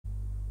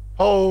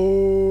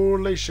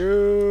Holy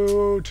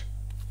shoot!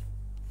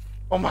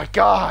 Oh my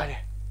god!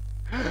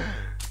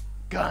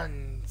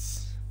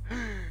 Guns!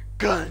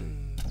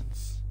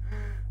 Guns!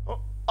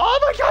 Oh, oh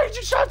my god, he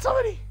just shot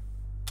somebody!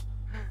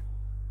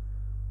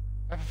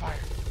 Rapid fire.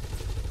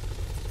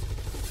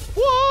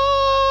 What?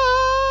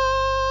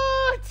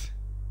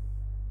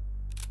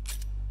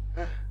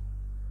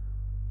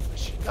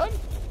 Machine gun?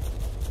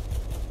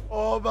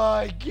 Oh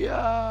my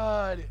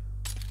god!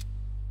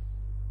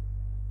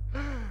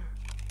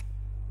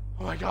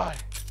 Oh my god.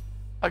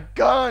 A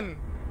gun!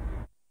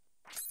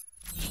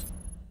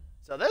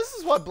 So this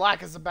is what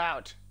Black is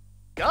about.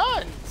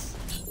 Guns!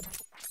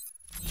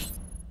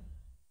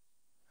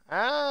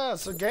 Ah,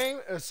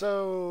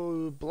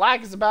 so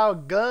Black is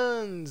about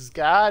guns.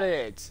 Got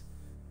it.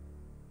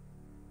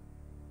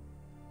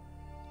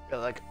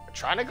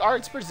 Electronic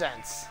Arts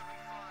presents.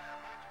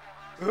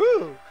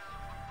 Ooh.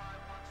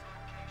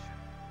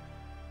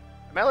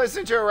 Am I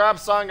listening to a rap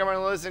song? I'm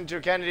gonna listen to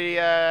Kennedy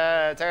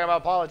talking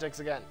about politics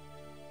again.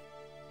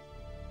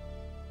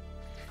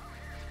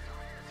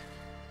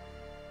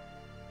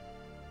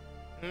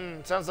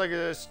 Sounds like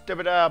a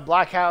stupid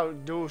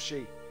blackout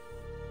douchey.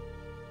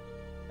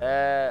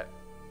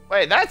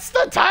 Wait, that's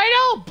the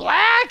title?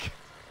 Black?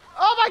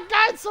 Oh my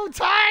god, it's so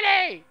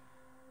tiny!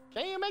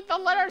 Can you make the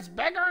letters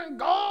bigger and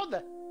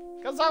gold?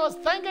 Because I was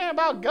thinking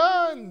about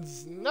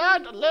guns,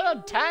 not a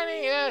little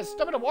tiny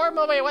stupid war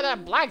movie with a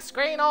black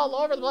screen all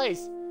over the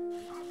place.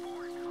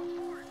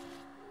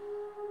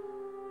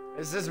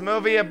 Is this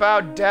movie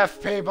about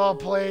deaf people,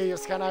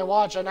 please? Can I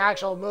watch an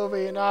actual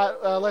movie and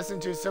not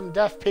listen to some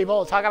deaf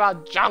people talk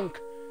about junk?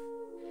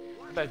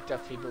 But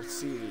deaf people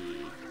see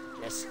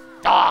just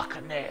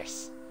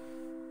darkness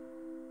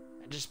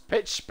and just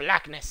pitch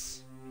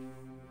blackness.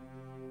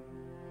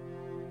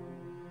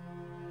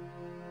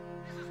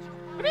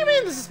 What do you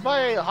mean this is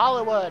by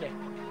Hollywood?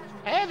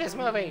 I hate this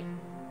movie.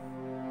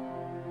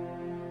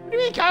 What do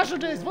you mean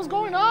casualties? What's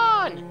going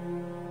on?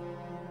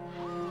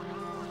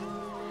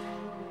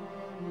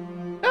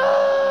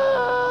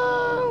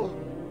 No!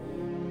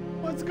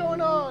 What's going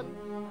on?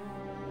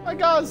 My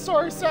god, it's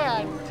so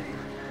sad.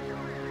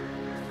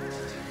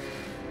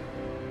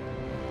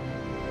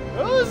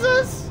 Who is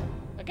this?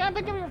 I can't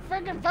pick up your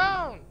freaking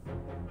phone.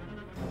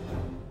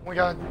 Oh my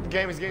god, the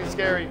game is getting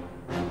scary.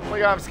 Oh my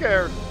god, I'm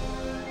scared.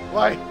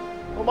 Why?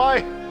 Oh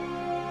my!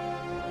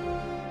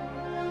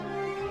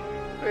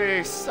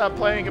 Please stop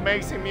playing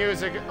amazing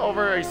music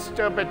over a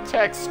stupid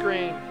text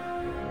screen.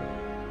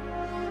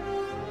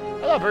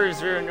 Hello, Bruce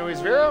Vera, News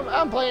Vera.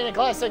 I'm playing a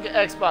classic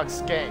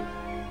Xbox game.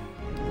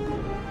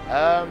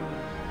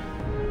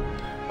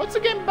 What's the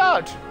game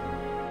about?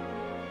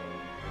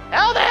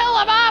 How the hell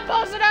am I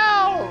supposed to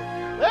know?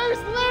 There's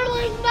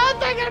literally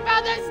nothing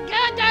about this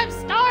goddamn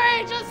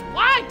story, just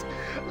white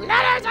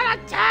letters on a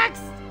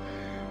text!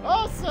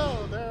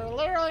 Also, there are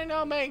literally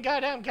no main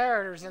goddamn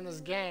characters in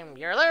this game.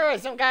 You're literally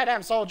some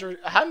goddamn soldier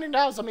hunting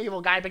down some evil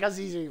guy because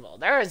he's evil.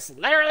 There is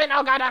literally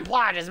no goddamn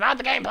plot. It's about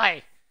the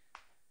gameplay.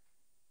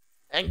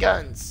 And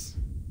guns.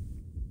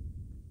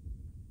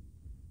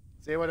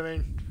 See what I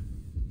mean?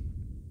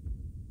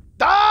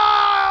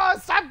 Oh!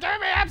 Stop giving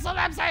me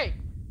epilepsy!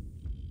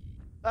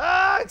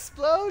 Ah,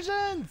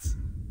 explosions!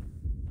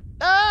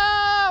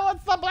 Ah,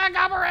 what's the black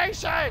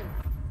operation?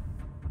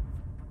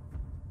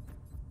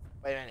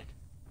 Wait a minute.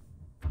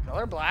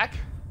 Color black.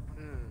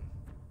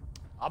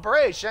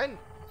 Operation.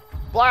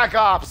 Black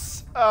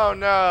Ops. Oh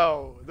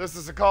no. This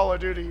is a Call of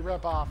Duty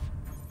ripoff.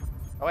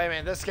 Oh wait a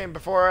minute. This came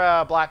before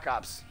Black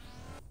Ops.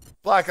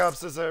 Black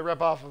Ops is a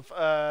ripoff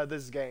of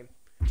this game.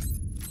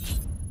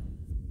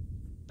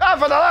 Oh,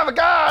 for the love of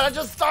God! I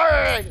just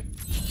started!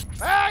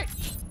 Hey!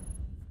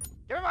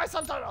 Give me my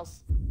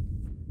subtitles!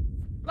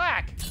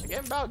 Black! A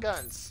game about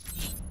guns.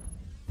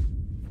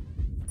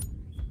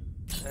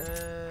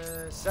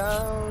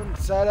 Sound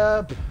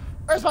setup.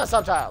 Where's my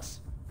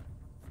subtitles?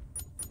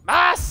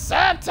 My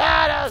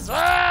subtitles! Where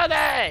are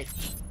they?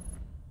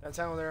 That's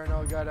how there are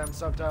no goddamn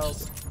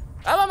subtitles.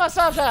 How about my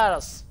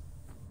subtitles?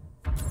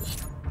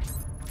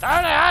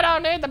 Darn it, I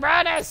don't need the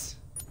brightness!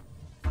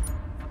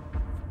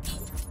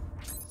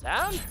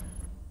 Sound?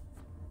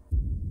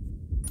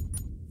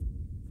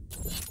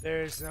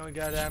 There's no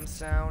goddamn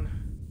sound.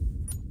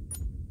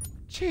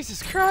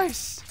 Jesus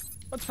Christ!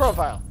 What's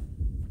profile?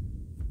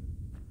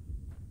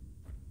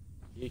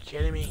 You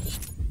kidding me?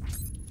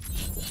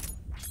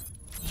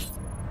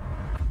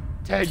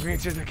 Take me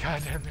to the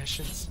goddamn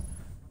missions.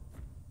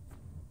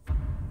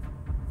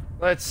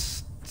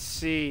 Let's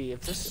see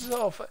if this is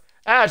all.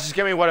 Just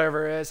give me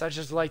whatever it is. I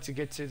just like to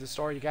get to the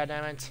story.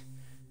 Goddamn it!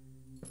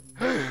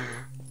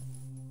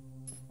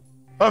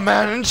 A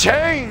man in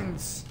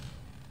chains.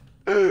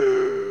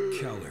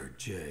 Keller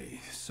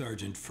J,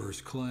 Sergeant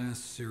First Class,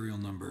 serial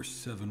number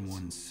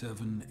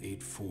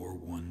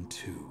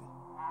 7178412.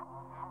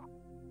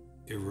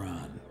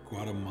 Iran,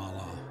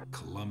 Guatemala,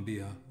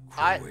 Colombia,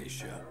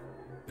 Croatia.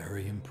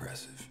 Very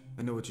impressive.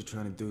 I know what you're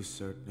trying to do,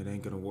 sir. It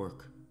ain't gonna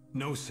work.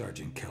 No,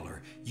 Sergeant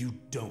Keller, you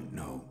don't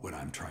know what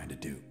I'm trying to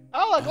do.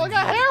 Oh, look, a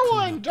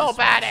heroin dope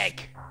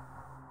addict.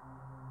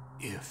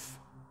 If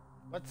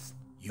what's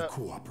You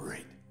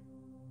cooperate.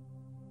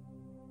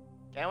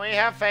 Can we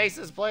have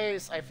faces,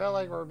 please? I feel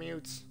like we're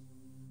mutes.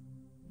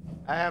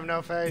 I have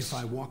no face. If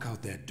I walk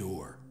out that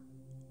door,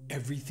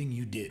 everything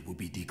you did will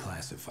be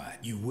declassified.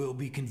 You will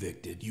be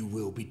convicted. You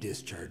will be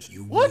discharged.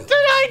 You What will did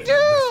I spend the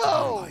rest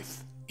of do? your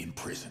life in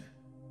prison.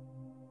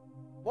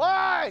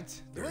 What?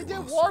 Did we Very do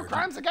well, war Sergeant.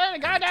 crimes again in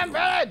a goddamn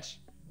Back village?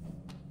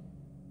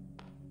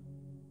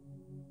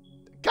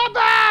 Come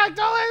back!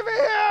 Don't leave me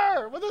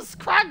here! With this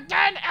cracked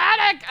in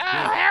addict,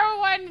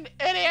 heroin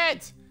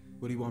idiot!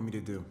 What do you want me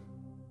to do?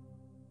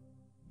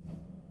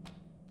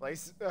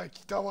 Please, I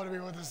don't want to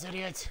be with this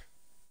idiot.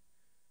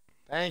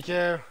 Thank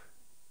you.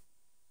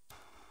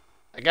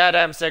 A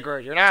goddamn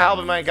cigarette. You're not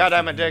helping my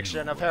goddamn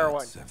addiction of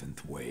heroin.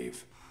 Seventh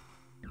wave.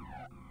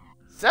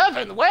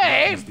 Seventh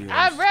wave?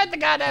 I've read the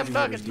goddamn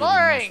book. It's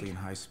Mostly in boring.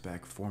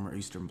 high-spec, former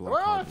Eastern Bloc We're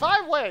on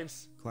hardware. 5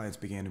 waves. Clients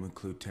began to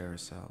include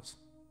terrorist cells.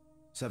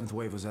 Seventh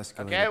wave was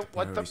escalated Okay, to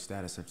what the- priority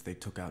status after they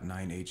took out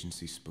 9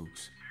 agency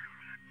spooks.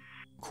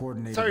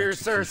 Coordinated So you're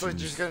seriously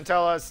executions- just gonna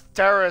tell us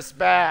terrorists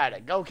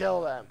bad? Go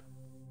kill them.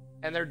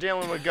 And they're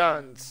dealing with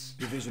guns.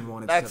 Division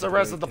wanted That's the Seventh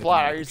rest Wave of the taken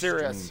plot. out Are you extreme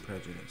serious?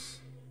 Prejudice.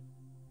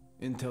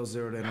 Intel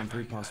zeroed in on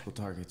 3 possible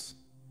targets.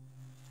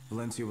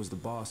 Valencia was the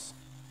boss.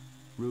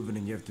 Reuben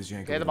and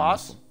Yevtushenko Okay, were the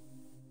boss. muscle.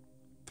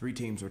 3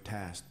 teams were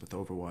tasked with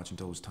Overwatch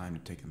until it was time to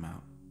take them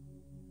out.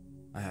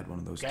 I had one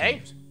of those Okay.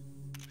 teams.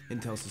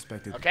 Intel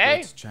suspected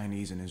Okay. Brits,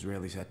 Chinese, and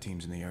Israelis had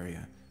teams in the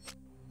area.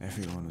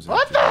 Everyone was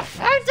What after the their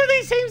fuck guns. do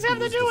these teams have Who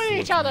to was do the with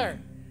each 4th other?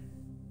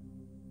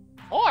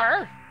 man?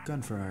 Or,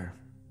 Gun for hire.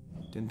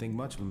 Didn't think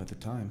much of him at the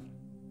time.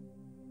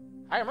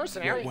 hire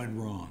mercenary? What went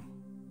wrong?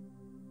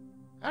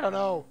 I don't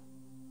know.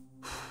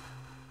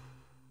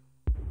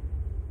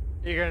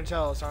 You're gonna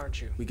tell us,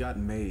 aren't you? We got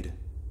made.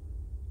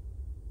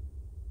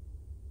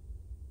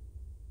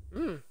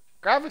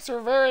 Graphics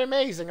are very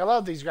amazing. I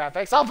love these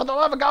graphics. Oh, for the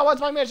love of God,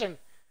 what's my mission?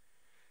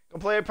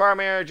 Complete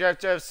primary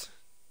objectives.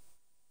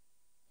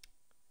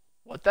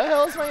 What the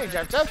hell is my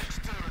objective?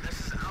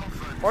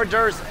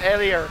 Orders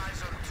earlier.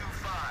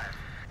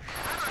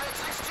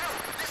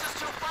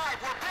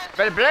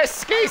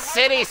 Blisky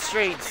City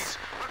Streets.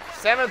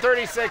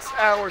 7:36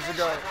 hours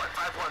ago.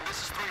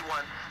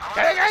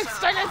 Can I get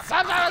sticking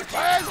subtitles,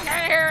 please? I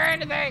can't hear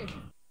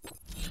anything.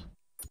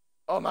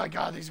 Oh my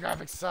God, these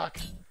graphics suck.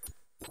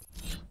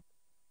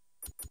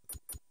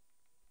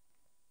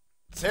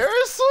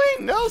 Seriously?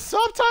 No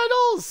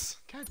subtitles?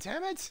 God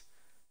damn it.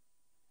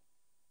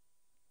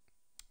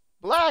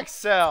 Black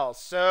Cell.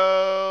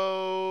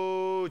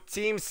 So,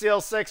 Team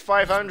Seal 6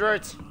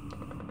 500.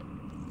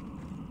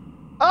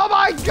 Oh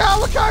my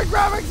God, what kind of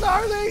graphics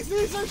are these?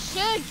 These are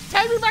shit.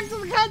 Take me back to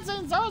the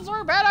cutscenes. Those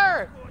were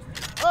better.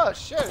 Oh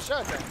shit,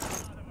 shut down.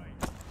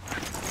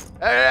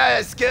 Alright,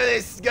 let's kill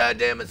these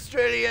goddamn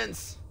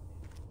Australians.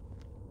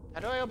 How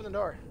do I open the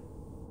door?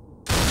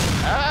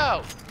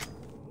 Oh.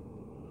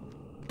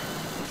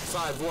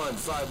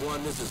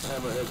 5151, this is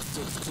Hammerhead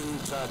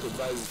 6-2. Track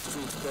advises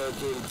troops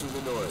barricaded to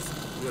the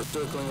north. We are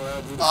circling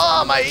around you.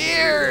 Oh, my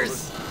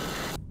ears!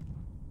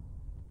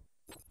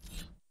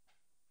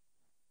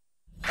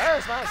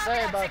 There's my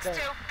say about that.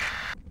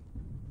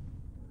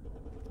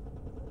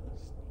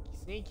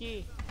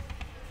 Sneaky.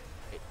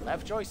 Wait,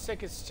 left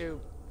joystick is to.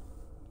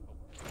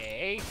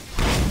 Okay.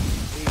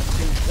 These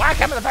two. Whack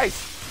him in the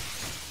face!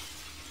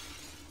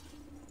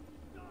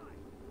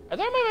 Are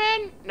they my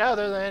men? No,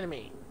 they're the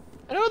enemy.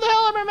 And who the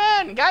hell are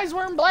my men? Guys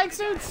wearing black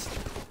suits?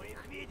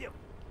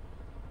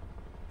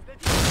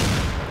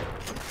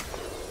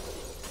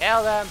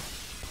 Kill them.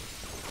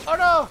 Oh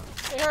no!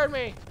 They heard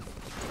me.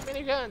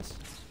 Mini guns.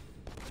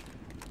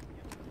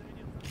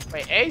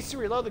 Wait, Ace to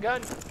reload the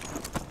gun.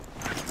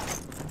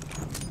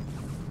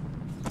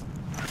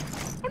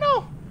 Oh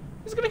no!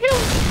 He's gonna kill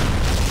me!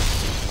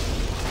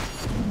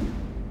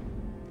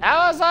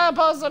 How was I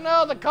supposed to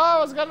know the car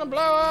was gonna blow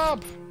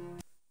up?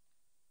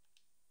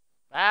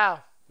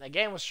 Wow, that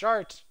game was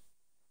short.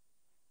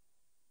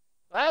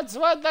 That's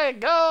what they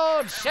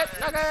gold shit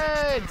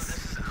nuggets!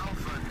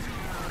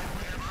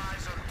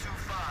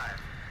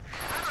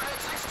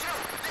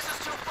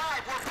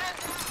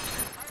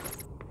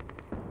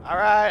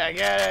 Alright, I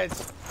get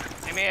it.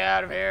 Get me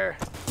out of here.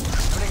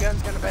 How many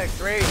guns gonna pick?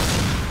 3?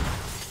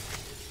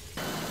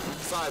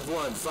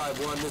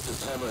 5151, this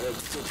is Hammerhead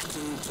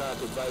 6-2. Track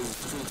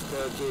advises troops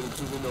barricaded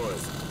to the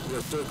north. We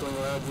are circling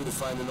around you to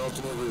find an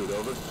alternate route,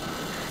 over.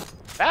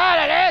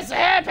 Found it! It's a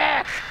hit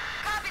pick!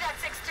 Copy that,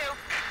 6-2.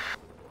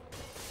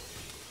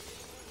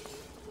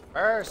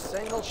 First,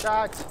 single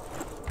shot.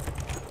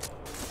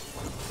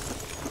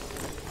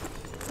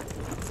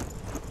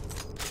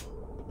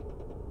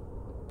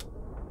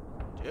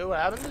 Dude, what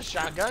happened to the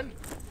shotgun?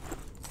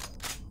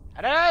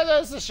 How did I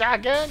lose the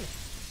shotgun?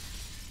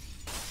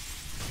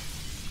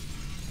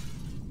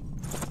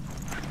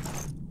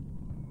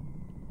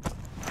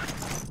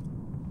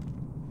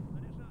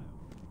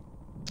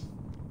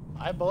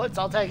 Five bullets,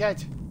 I'll take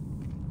it.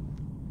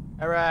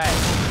 Alright.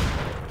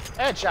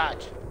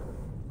 Headshot.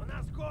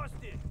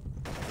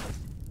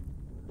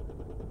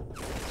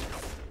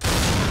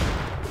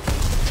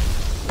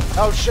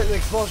 Oh shit, the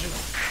explosion.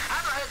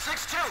 Hammerhead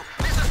 6-2,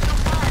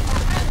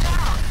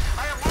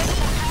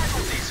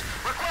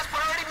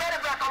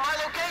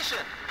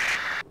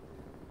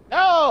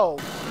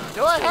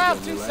 Do I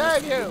have to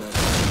save you?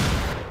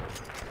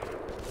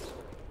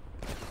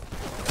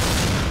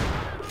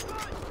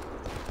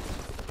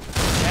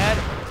 Dead.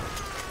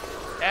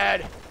 Dead.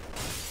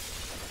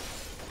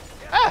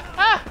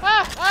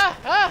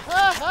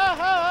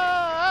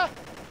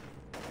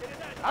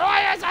 How do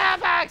I use a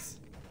handbags?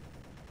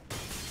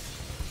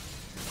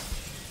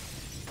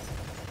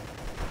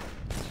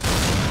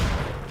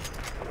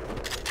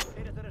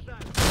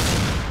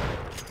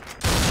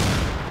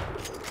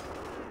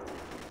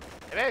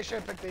 Maybe I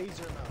should pick the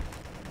easier mode.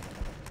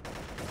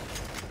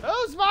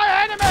 Who's my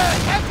enemy? I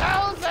can't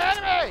tell who's the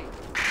enemy.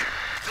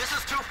 This is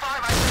 2-5,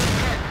 I say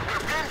again.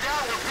 We're pinned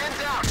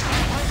down,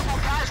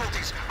 multiple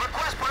casualties.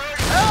 Request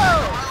priority to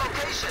my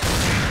location.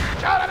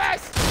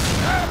 Jonas!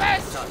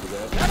 Jonas! I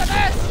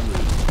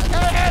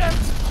gotta hit him!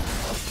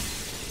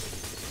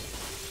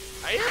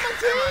 Are you my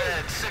team?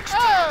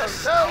 Oh,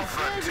 so it's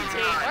Navy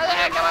team. Where the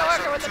heck am I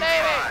working with the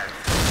Navy?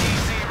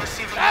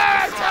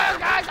 There, two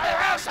guys on the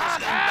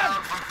rooftop!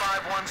 Help! From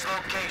 5-1's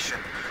location.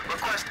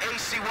 Request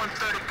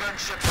AC-130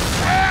 gunship.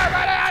 We're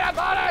running out of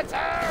bullets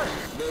here!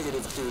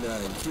 Negative 2-9.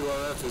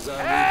 QRF is on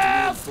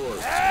route to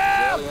reinforce.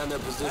 Rally on their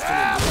position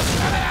and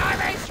The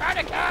Army's trying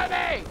to kill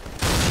me!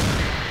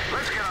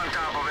 Let's get on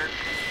top of it.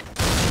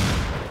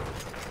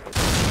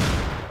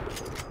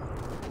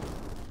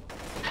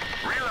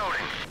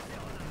 Reloading.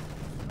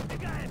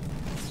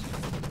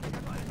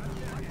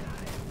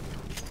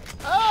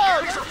 Oh,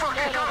 there's on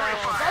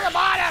the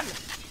bottom!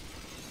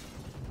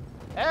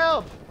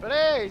 Help,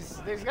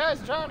 please! These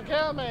guys are trying to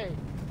kill me.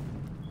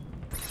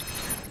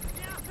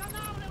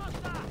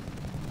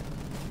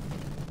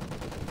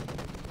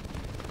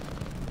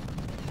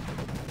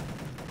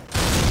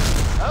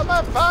 Am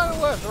I fighting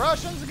with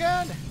Russians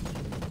again?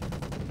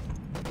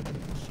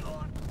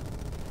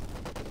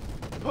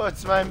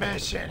 What's my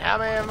mission? How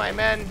many of my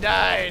men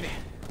died?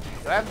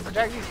 Do I have to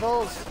protect these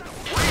fools?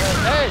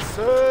 They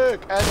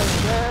suck and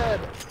they're dead.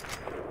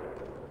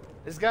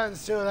 This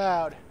gun's too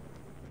loud.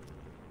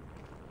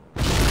 I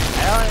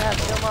only have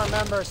 2 more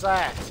members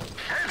left.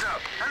 Heads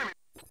up. Enemy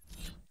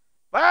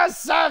Where's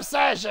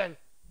substation?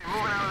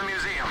 moving out of the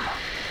museum.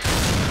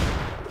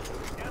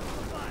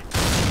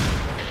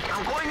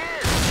 I'm going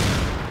in.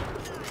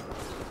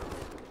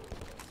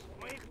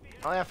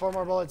 I only have 4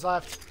 more bullets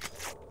left.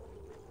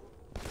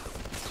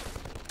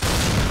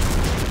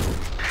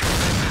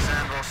 This is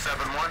Anvil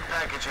 7-1.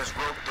 Package has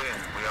roped in.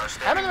 We are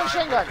standing by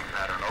machine gun. holding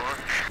pattern. Over.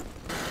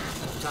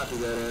 copy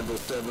that, Anvil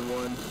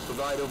 7-1.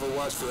 Provide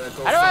overwatch for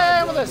Echo 5. How do I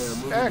handle down this?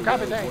 there, moving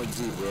Copy around that. towards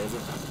Zebra, over.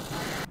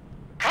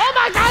 Oh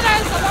my god,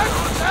 that is the worst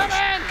zoom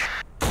in!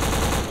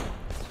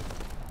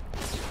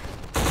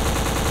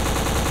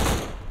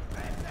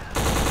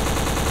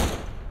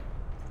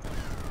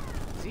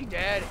 Is he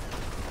dead?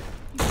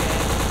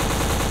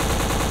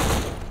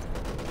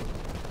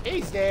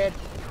 He's dead.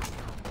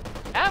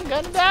 I'm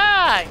gonna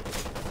die!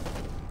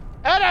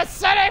 In a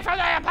city from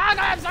the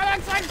apocalypse, it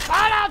looks like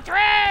Fallout 3!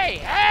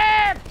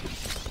 Help!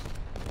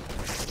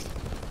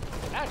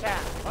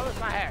 Downtown, what was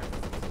my hair?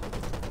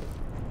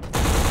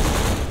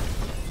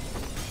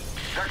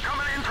 They're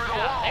coming in through the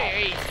wall.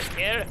 Hey,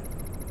 kid.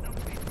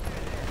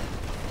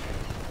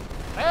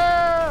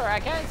 Oh, I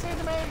can't see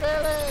the main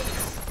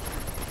buildings.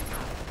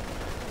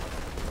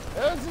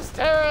 Who's this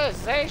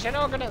terrorization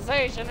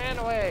organization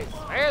anyways?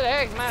 Where the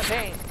heck's my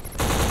team?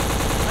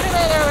 What do you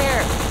mean over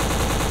here?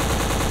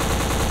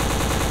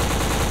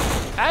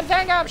 I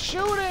think I'm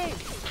shooting.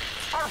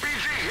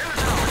 RPG, in the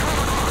tower, 12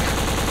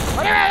 o'clock.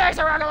 What do you mean there's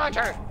a rocket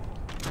launcher?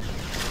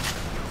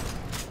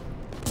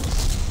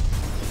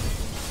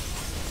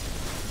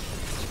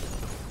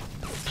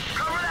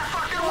 Cover that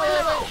fucking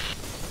window.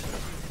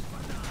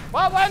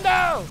 What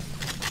window?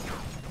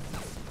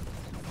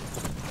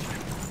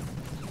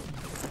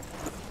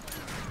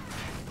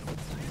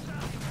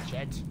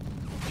 Shit.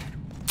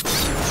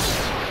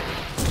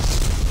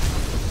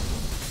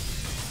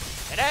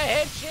 Did I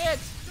hit shit?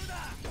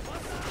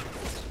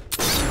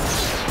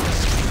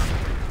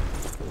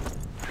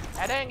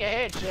 I didn't get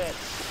hit shit.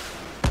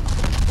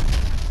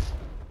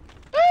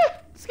 Ah!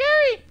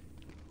 Scary!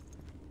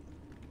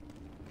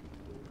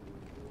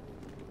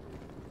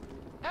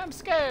 I'm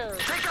scared.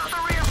 Take out the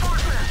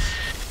reinforcements.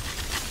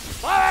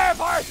 Fire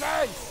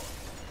reinforcements!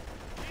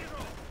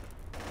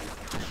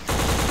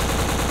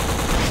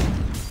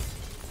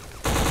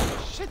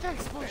 Shit, the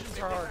explosions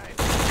are hard.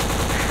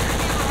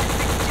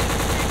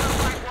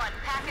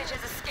 Package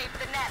has escaped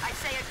the net. I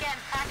say again,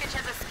 package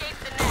has escaped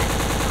the net.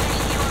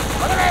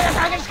 What do you mean the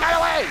package got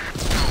away?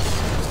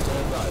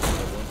 Stand by,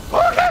 5-1.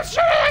 Who keeps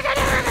shooting again?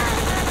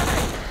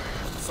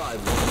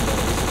 5-1,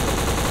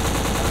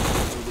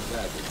 to the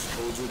package.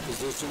 Hold your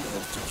position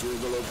and secure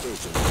the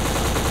location.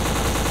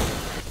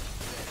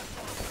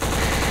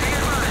 Be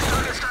advised,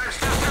 target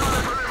strikes just still on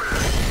the perimeter.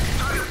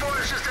 Target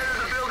 4 is just entered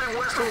the building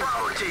west of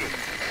Bravo team.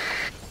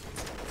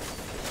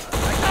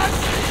 I can't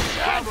see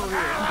shit. Bravo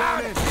here, I'm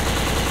going in.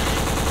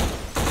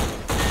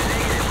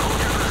 Negative, hold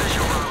your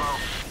position,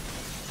 Bravo.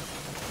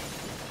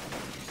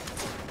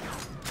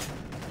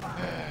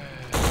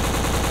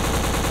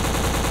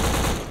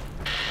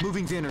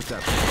 Moving to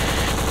intercept. You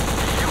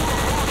will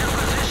hold your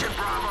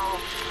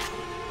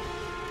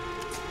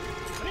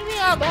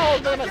out the whole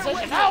damn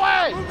position. No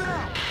way!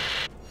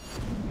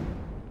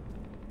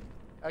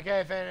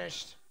 Okay,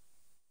 finished.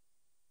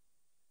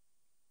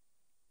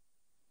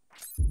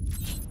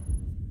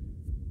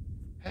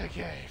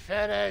 Okay,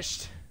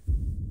 finished.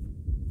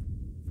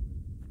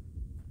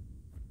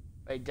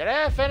 Wait, did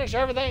I finish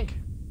everything?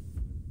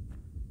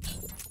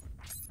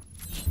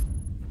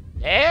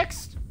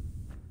 Next.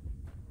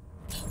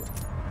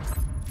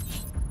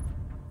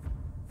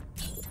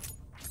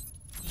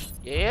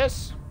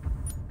 Yes.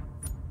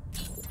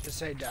 Just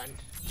say done.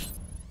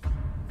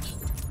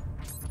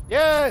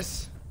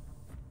 Yes.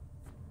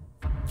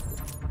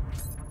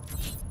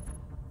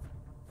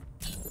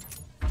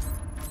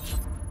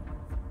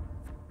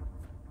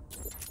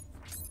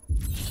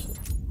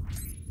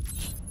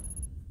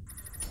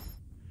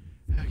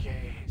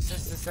 Okay, is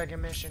this the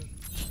second mission?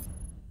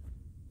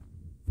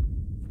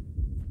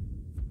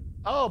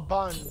 Oh,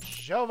 Bon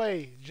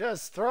Jovi,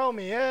 just throw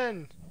me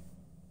in.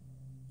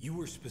 You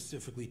were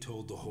specifically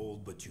told to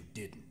hold, but you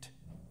didn't.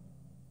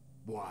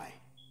 Why?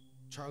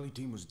 Charlie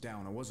team was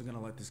down. I wasn't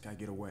gonna let this guy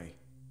get away.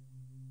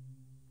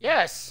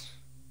 Yes.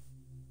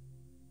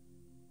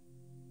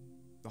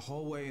 The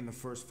hallway and the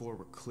first floor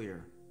were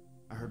clear.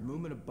 I heard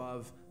movement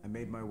above. I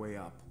made my way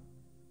up.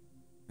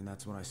 And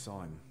that's when I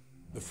saw him.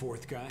 The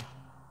fourth guy?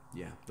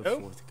 Yeah, the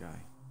Who? fourth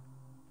guy.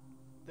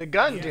 The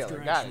gun The dealer, got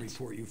after-action it.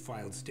 report you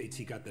filed states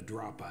he got the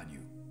drop on you.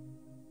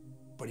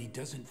 But he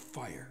doesn't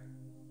fire.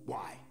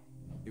 Why?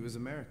 He was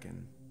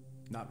American.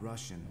 Not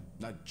Russian,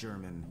 not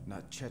German,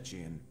 not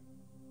Chechen.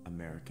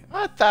 American.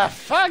 What the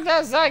fuck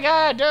does that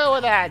got to do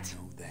with that?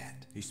 I know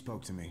that. He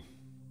spoke to me.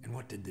 And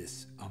what did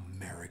this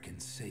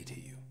American say to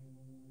you?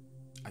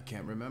 I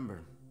can't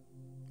remember.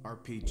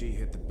 RPG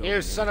hit the building.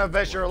 You son of a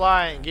bitch, you're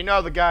lying. You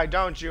know the guy,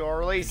 don't you?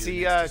 Or at least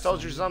he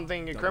told you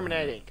something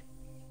incriminating.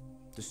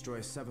 Destroy a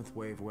 7th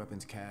wave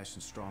weapons cache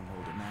and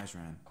stronghold at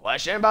Nazran.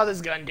 Question about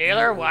this gun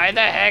dealer. Why the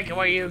heck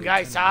were you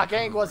guys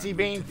talking? Was he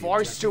being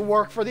forced to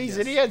work for these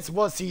idiots?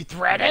 Was he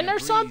threatened or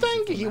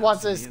something? He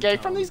wants to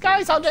escape from these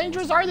guys? How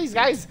dangerous are these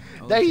guys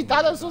that he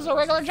thought this was a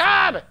regular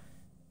job?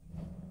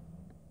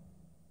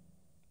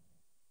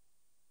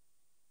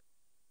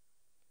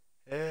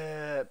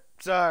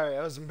 Sorry,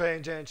 I wasn't paying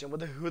attention.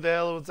 Who the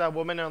hell was that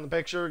woman on the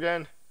picture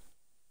again?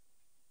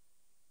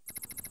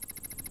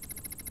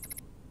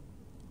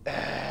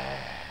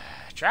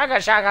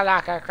 Traka shaka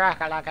laka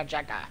craka laka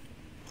chaka.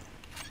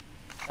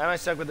 Am I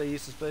stuck with the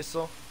useless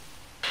pistol?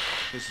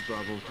 This is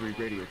Bravo 3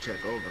 radio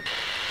check, over.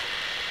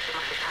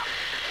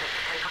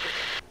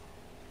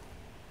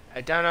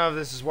 I don't know if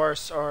this is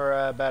worse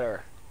or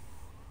better.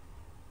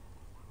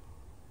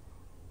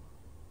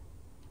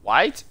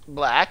 White,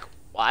 black,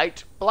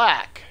 white,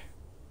 black.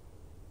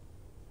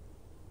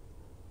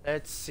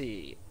 Let's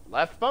see.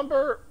 Left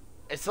bumper.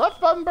 Is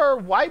left bumper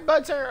white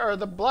button or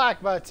the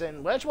black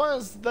button? Which one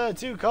is the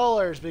two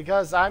colors?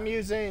 Because I'm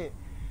using...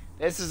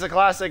 This is a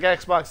classic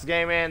Xbox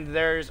game and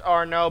there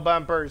are no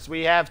bumpers.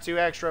 We have 2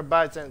 extra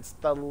buttons.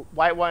 The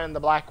white one and the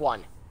black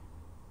one.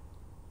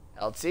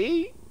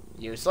 LT?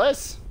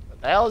 Useless.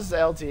 What the hell is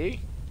the LT?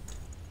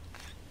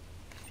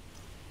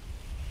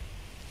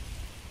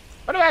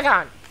 Put it back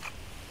on.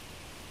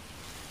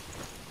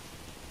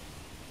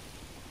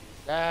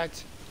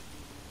 That...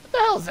 What the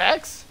hell is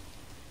X?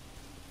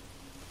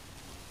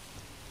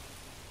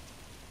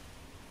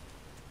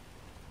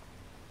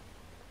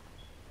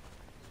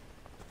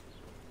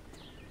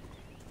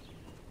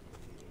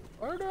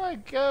 Where do I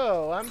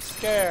go? I'm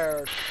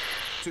scared.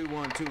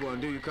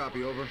 2-1, do you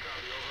copy, over?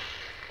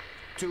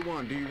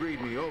 2-1, do you read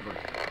me, over?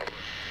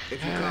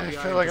 If you I copy,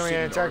 feel like I'm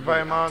getting attacked by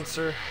a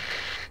monster.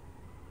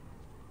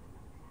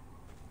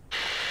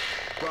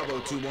 Bravo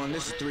 2-1,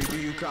 this is 3, do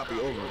you copy,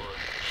 over?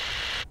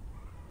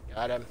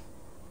 Got him.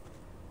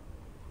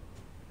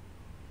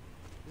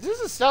 Is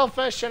this a stealth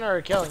mission or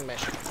a killing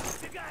mission?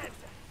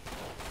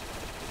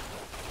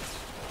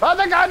 Put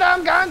the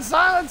goddamn gun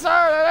silencer!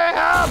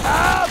 Help!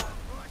 Help!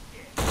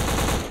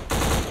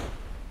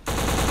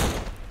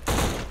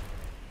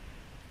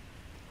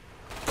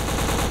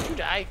 You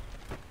die.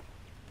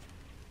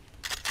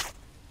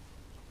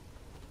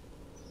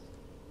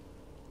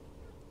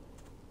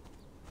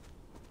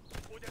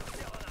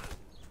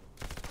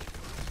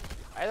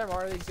 Are there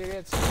more of these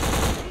idiots?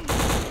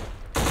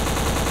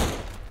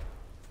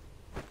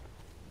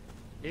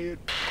 Dude.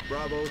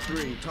 Bravo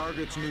 3,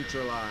 targets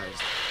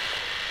neutralized.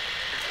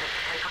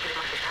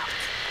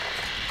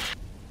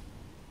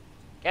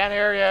 Can't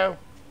hear you.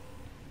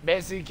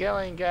 Busy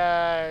killing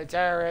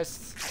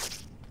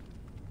terrorists.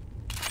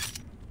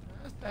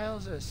 What the hell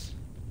is this?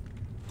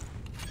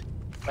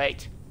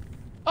 Wait.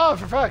 Oh,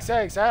 for fuck's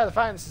sakes, I had to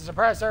find the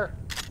suppressor.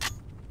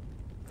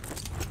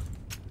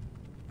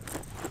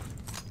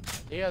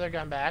 The other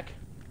gun back.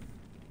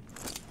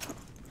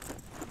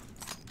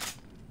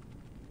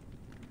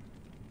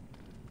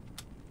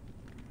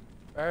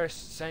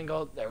 First,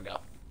 single, there we go.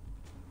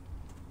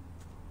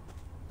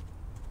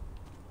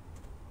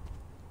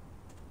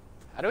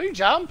 How do we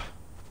jump?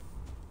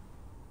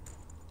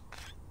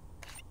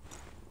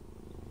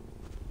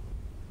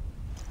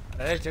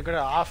 I took it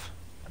off.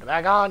 Put it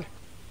back on.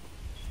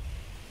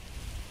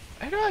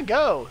 Where do I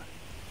go?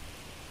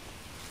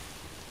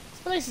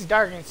 This place is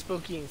dark and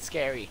spooky and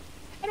scary.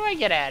 How do I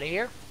get out of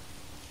here?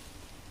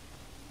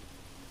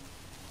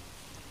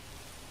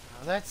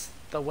 Oh, that's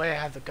the way I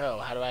have to go.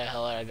 How do the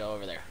hell do I go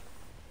over there?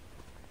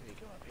 Let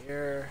me go up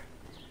here.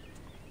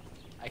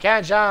 I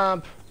can't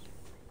jump.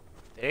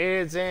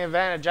 They didn't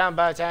invent a jump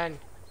button.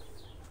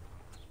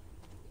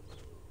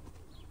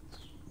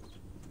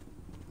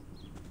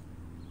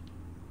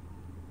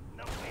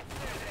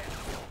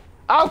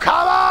 Oh,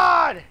 come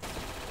on!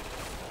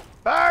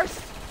 Burst!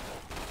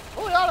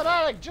 Fully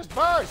automatic, just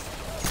burst!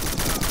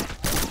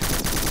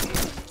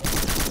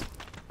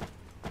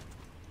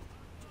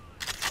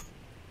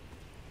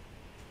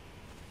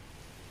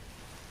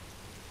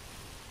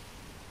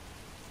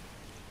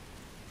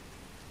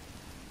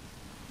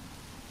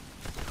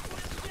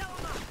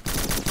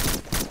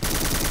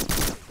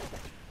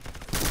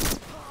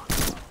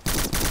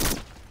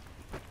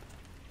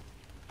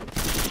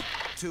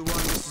 Two,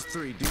 one, this is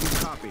 3. Do you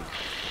copy?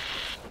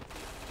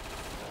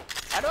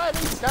 How do I be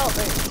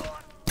stealthy?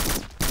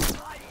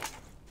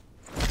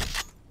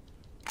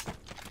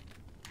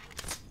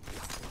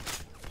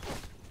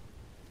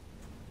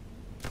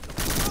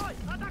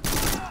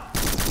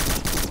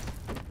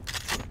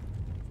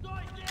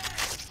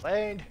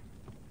 Explained.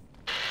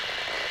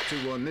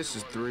 2, 1, this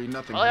is 3.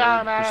 Nothing Oh, yeah,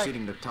 heard. man.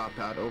 Proceeding to top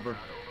out, over.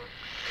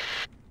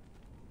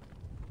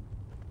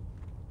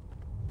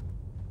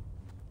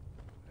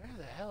 Where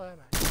the hell am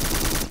I?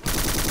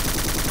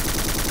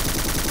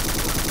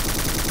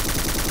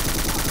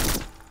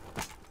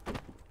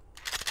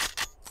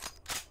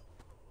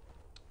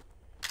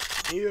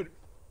 Dude.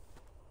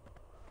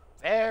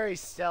 Very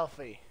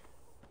stealthy.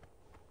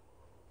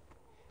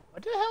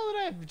 What the hell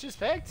did I just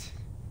picked?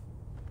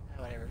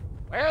 Oh, whatever.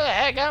 Where the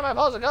heck am I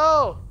supposed to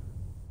go?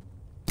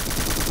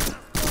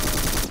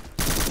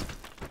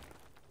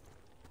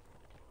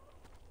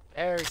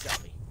 Very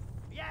stealthy.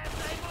 Yeah,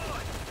 play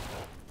more.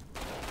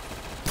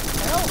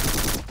 Hell.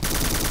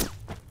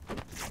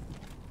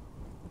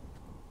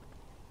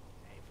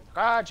 Aim for the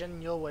crotch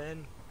and you'll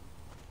win.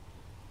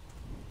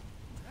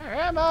 Where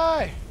am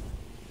I?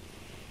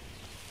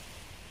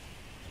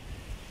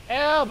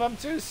 Help! I'm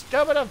too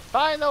stupid to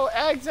find the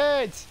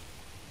exit!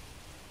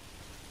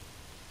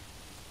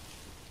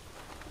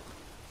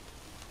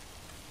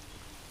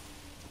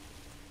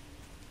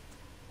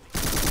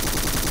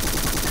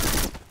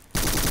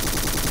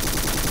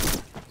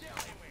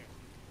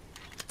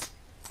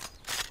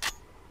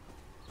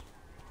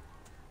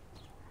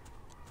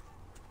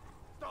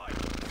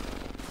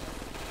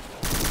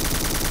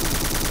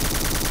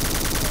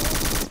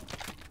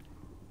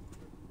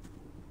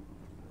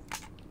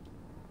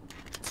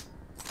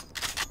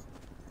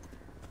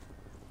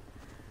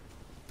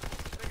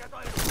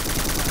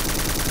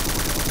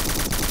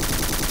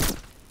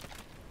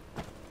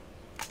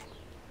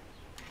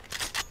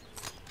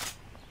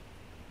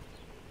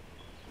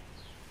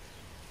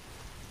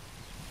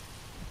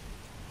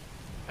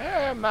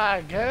 Where am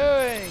I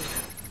going?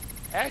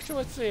 Actually,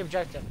 what's the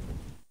objective?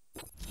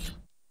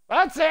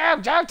 What's the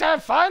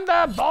objective? Find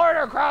the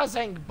border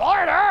crossing!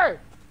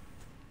 Border!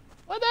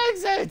 What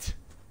exit?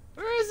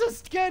 Where is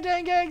this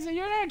goddamn exit?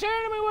 You're not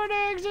telling me where the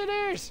exit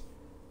is!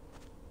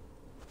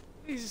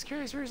 Jesus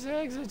Christ, where's the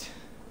exit?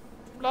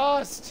 I'm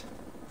lost.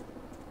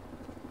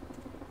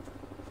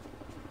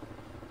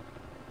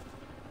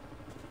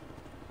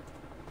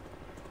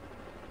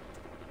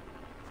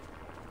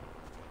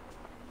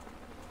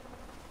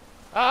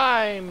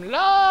 I'm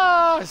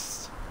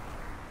lost!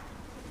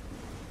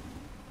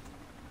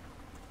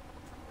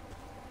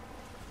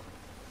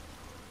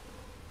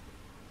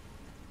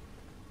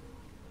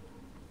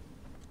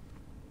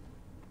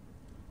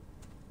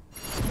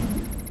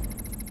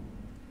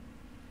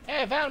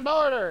 Hey, found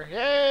border!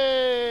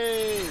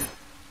 Yay!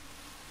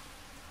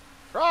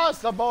 Cross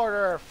the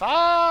border! Fuck!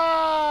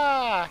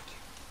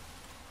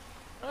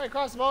 Alright,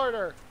 cross the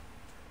border.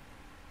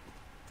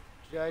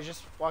 Did you guys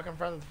just walk in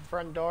front of the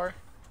front door?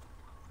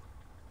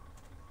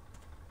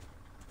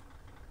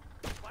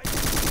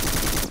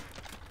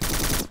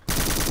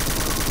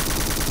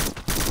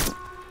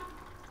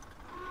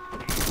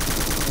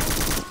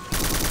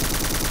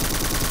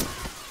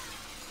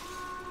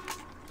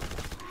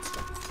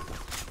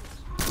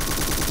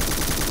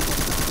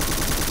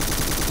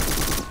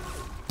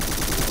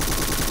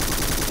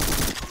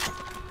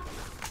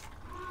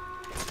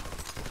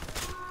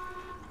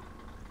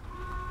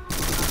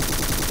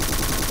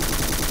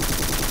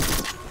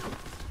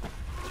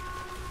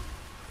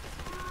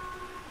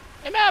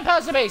 Am I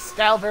supposed to be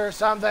stealth or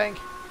something?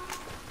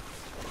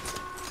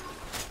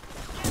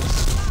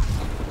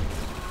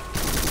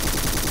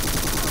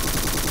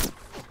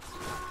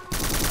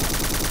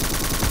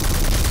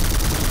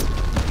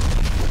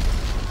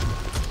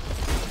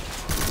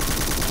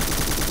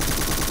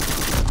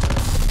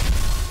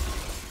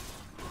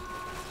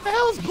 What the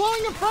hell is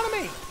blowing in front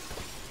of me?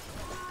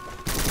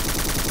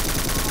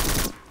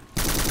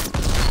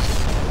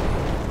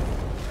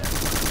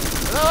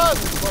 Oh,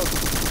 this is close.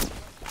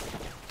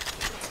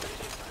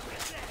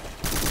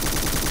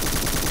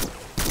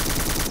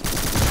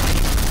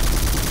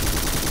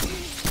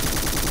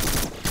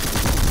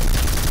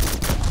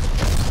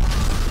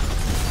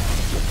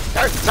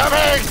 There's too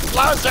many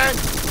explosions!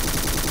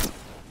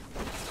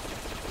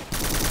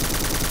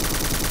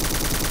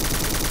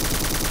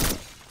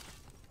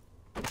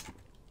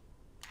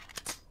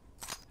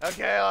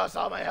 Okay, I lost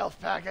all my health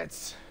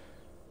packets.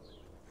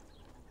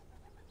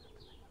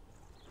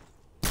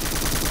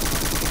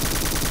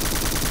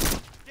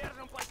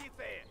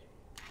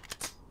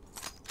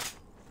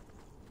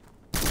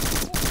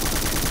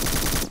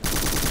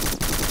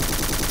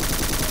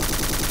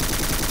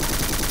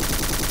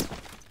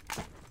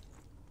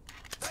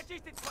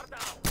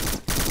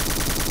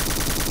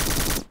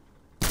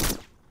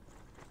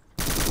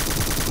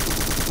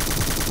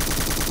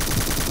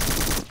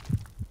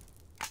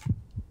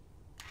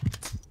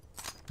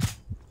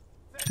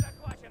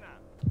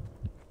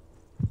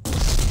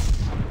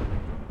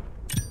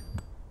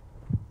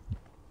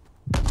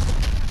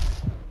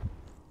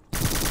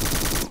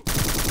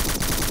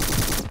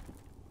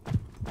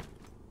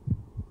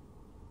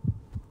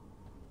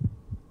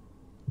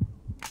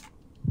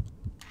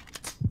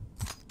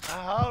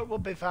 Oh, we'll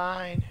be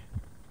fine.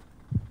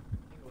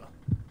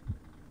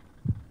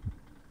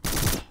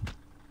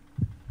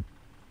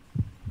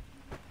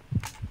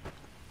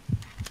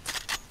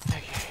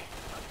 Okay.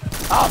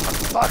 Oh, for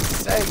fuck's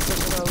sake,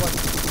 there's another one.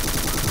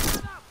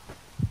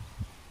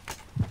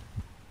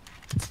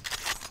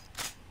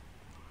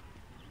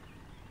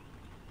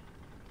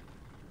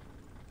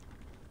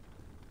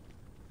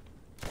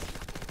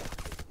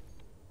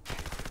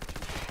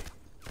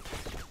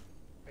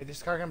 Wait,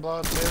 this car can blow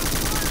up too?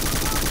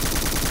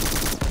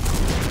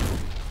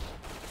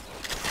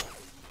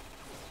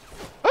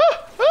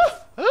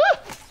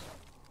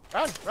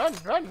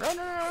 Run,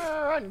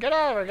 get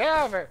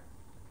over.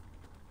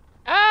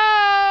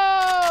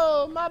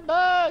 Oh, my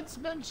butt's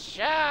been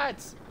shot.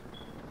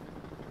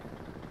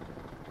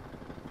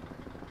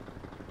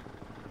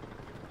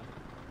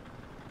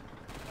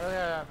 Get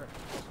over.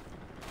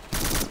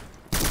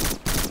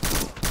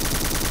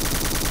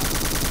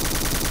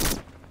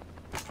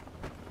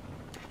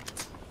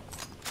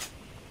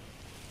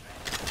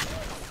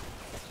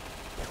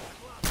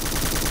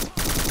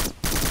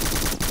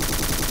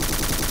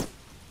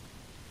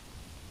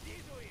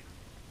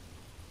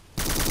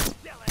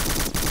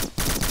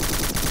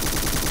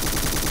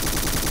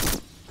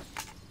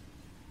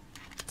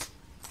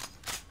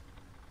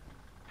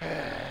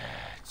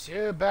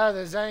 Too bad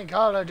this ain't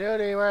Call of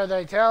Duty where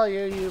they tell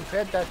you you've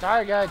hit the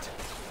target.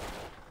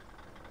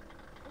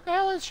 What the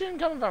hell is shooting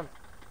coming from?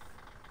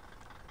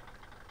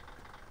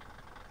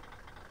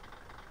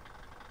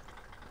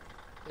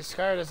 This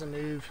car doesn't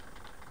move.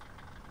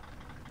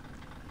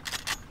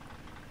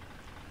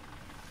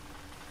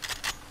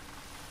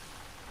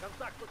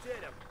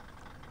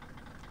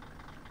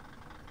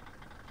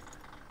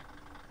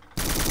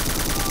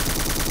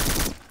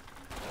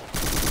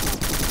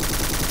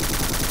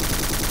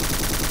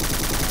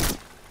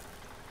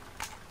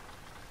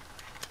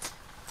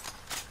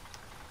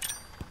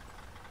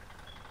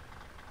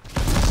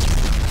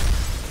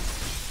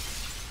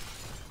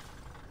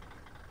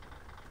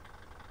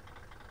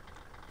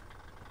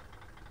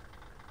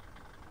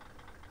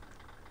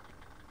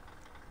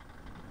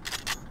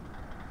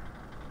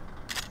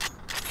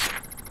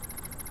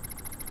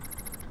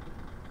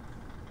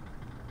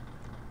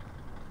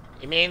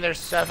 You mean there's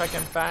stuff I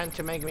can find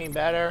to make me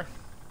better?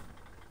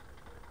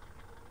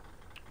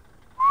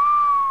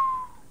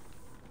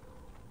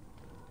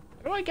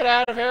 How do I get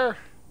out of here?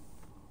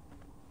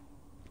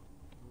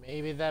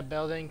 Maybe that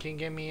building can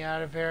get me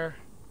out of here.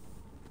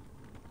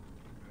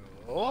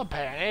 Oh,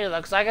 apparently it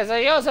looks like it's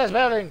a useless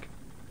building.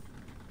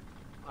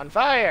 On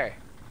fire.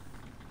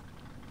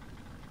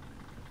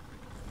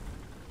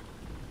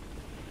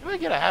 How do I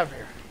get out of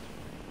here?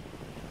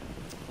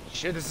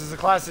 Shit, this is a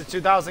classic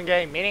 2000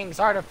 game, meaning it's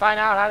hard to find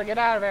out how to get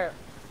out of here.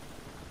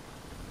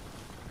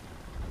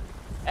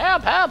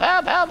 Help, help,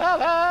 help, help,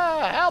 help,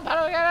 help, help, how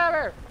do I get out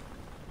of here?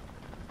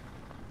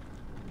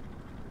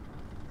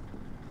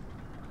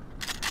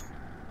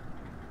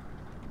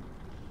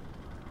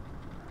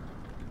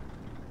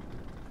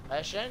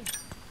 Mission?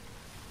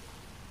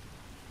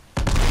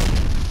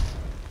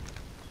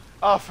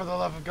 Oh, for the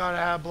love of God, I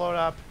have blown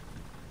up.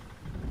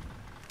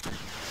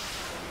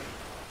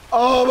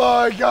 Oh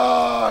my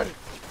God!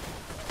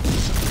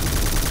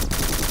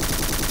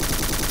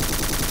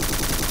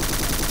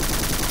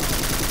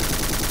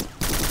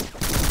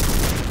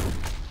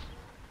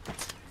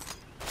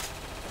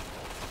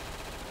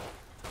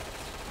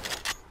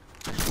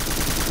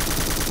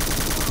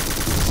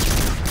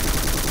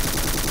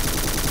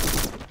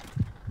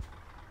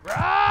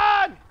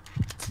 Run!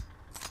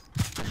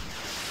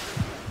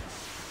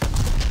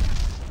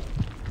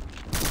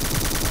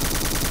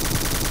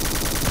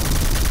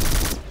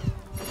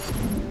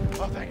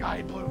 Oh, thank God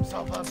he blew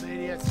himself up, the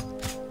idiot.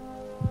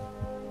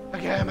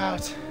 Okay, I'm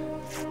out.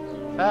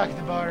 Back at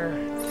the border.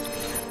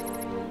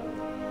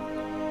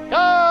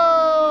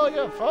 Go,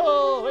 you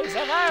fool! We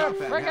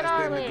survived a freaking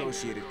army! Been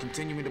negotiated,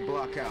 continuing to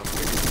block out.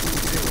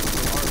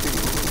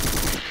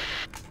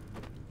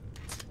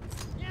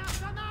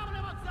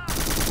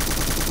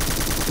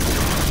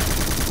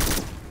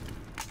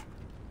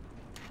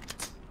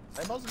 RV,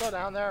 I supposed to go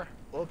down there?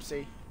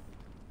 Whoopsie.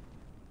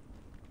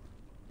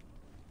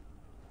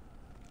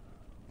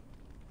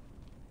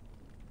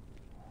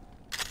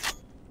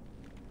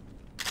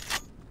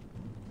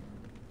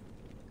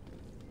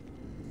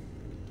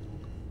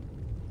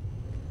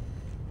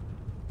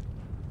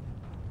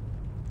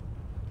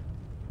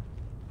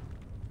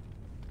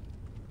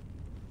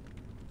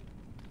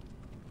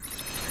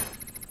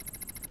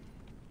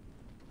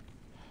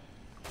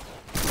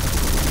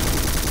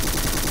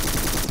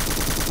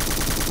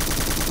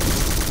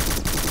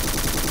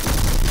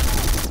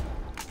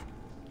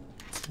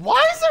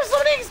 Why is there so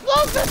many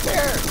explosives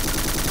here?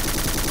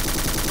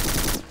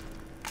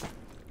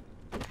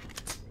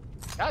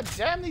 God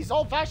damn, these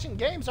old-fashioned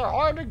games are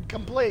hard to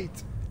complete.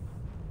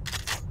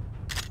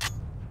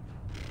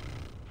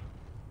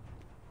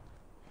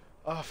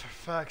 Oh, for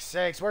fuck's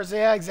sakes, where's the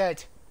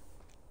exit?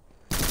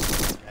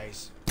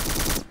 Nice.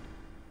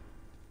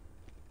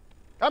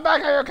 Come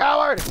back here, you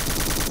coward!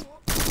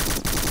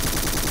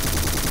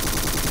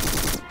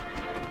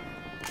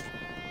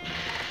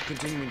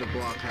 Continuing to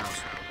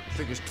blockhouse.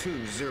 Figures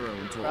 2-0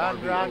 until Run,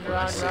 RV run, over.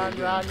 run, I say run,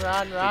 again. run,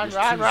 run, run, Figures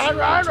run, 2-0 run, run,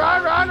 until run,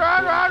 RV run, run, run,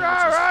 blockhouse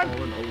run, has run.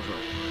 fallen over.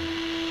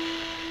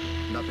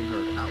 Nothing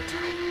heard. Out.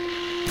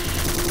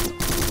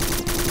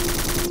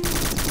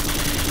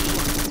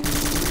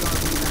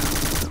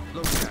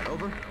 Low chat,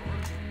 over.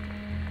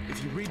 If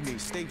you read me,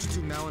 stage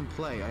 2 now in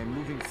play. I am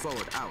moving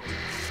forward. Out.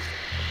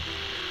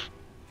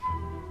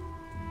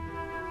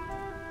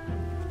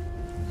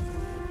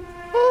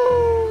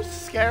 Ooh,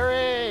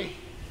 scary.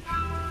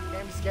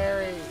 Game's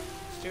scary.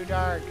 It's too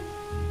dark.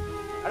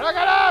 How do I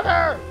get out of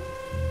here?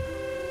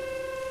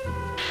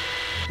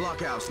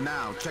 Blockhouse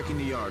now. Checking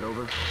the yard.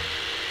 Over.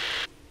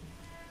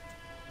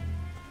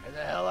 Where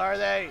the hell are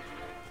they?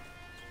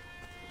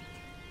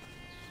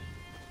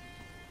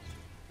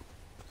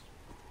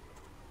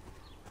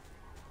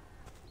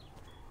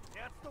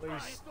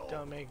 Please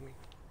don't make me.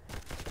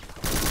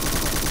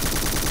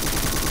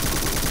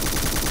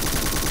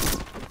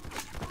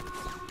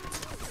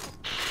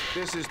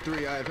 This is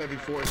 3. I have heavy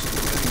forces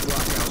defending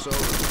blockhouse.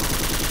 Over.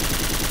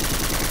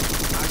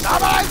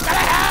 Someone's gonna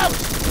help!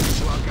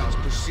 Blockhouse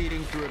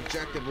proceeding through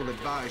objective will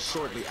advise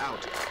shortly.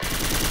 Out.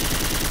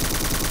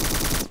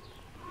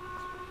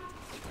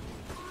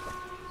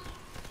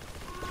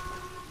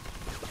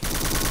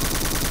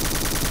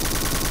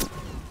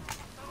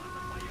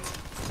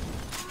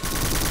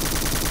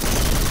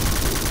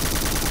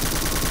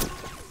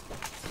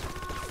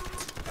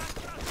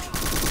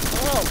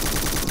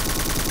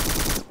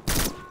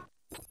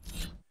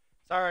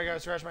 Sorry, I gotta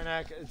scratch my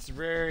neck. It's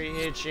very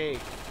itchy.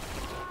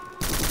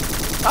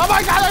 Oh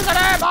my god, there's an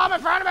air bomb in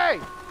front of me!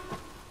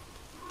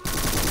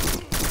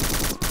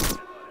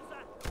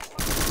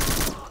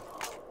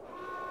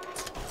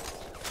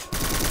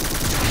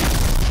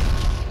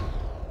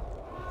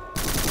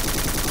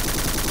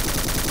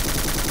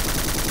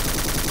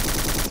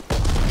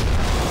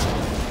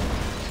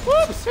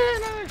 Whoops!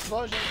 Another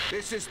explosion.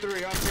 This is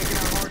 3. I'm taking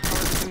out hard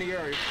targets in the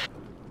area.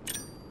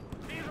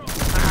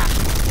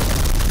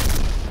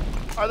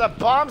 Are the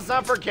bombs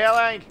up for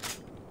killing?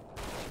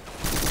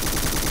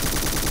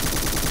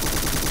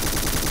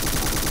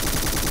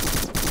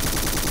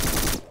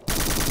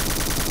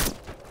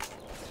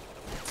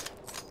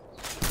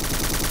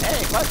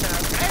 Hey, question.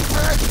 Are the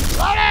grenades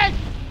exploding?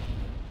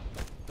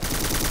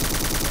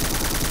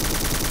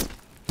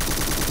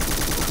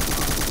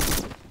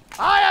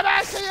 I am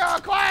asking you a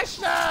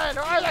question!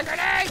 Are the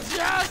grenades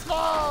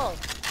useful?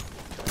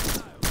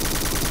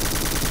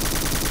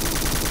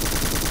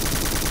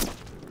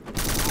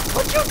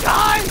 Would you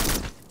die?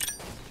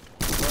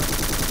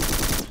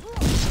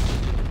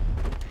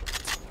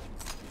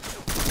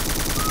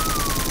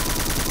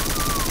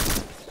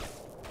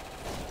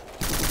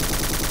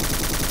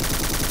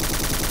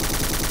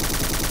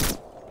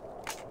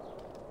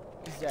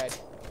 He's dead.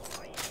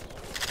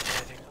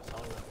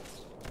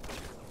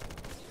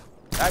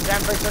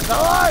 Goddamn freaks are so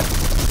alive!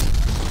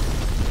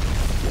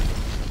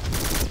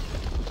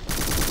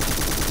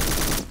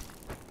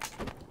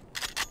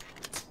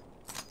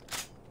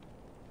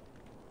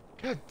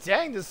 God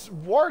dang, this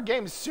war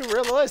game is too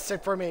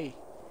realistic for me.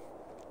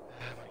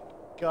 Oh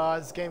my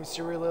god, this game is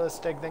too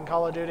realistic than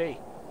Call of Duty.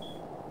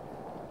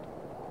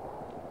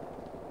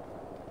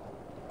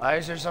 Why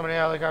is there so many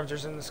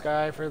helicopters in the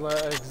sky for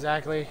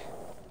exactly?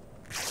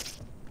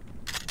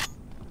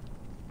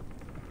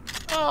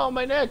 Oh,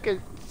 my neck is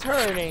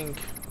turning.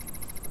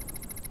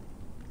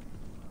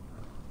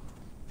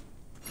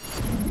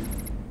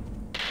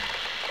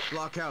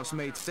 Blockhouse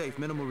made safe.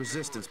 Minimal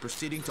resistance.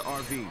 Proceeding to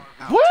RV.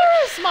 Out.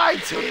 Where's my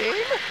team?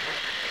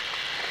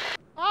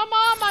 I'm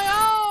on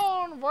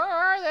my own. Where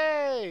are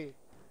they?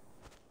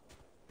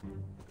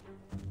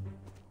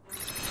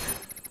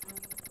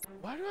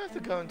 Why do I have to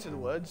go into the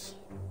woods?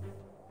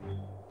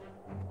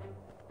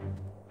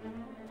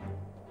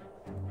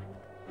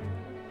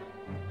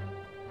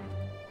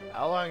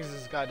 How long is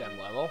this goddamn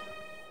level?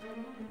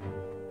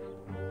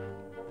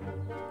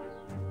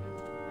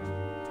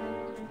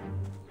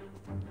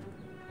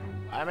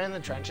 I'm in the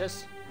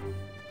trenches.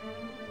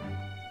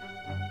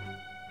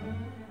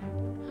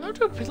 How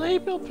How do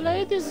people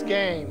play this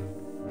game?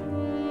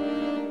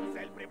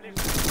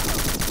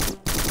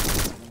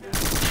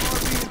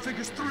 RV in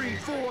figures 3,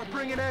 4,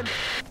 bring it in.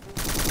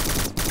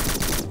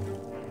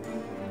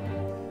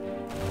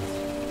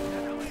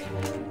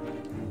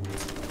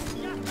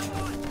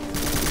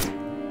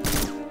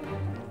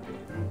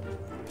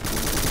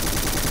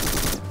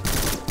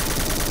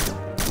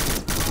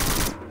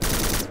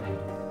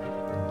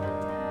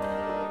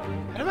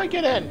 How do I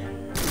get in?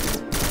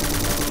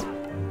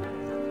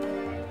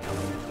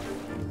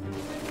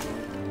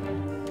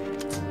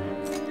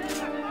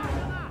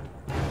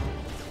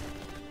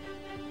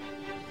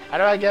 How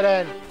do I get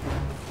in?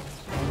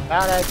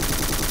 Found it.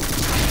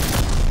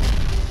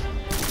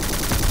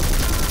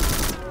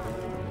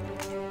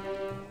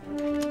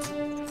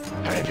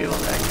 How many people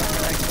did I get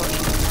for that explosion?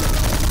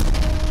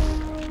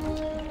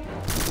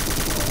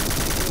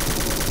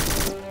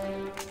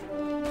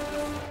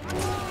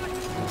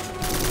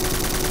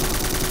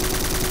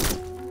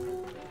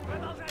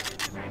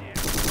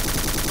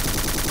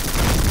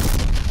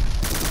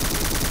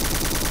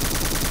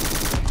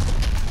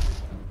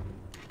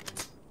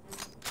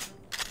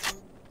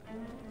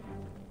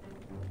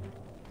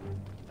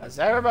 Does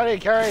everybody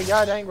carry a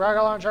goddamn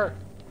rocket launcher?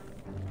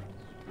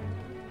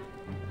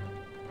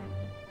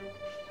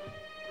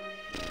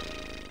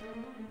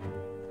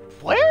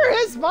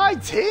 Where is my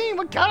team?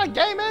 What kind of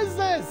game is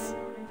this?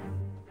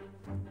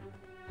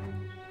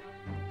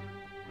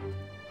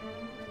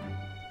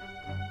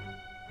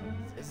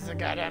 This is a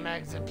goddamn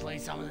exit.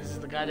 Please tell me this is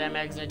the goddamn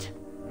exit.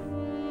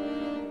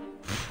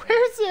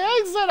 Where's the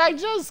exit? I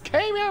just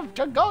came here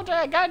to go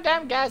to a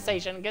goddamn gas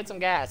station and get some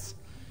gas.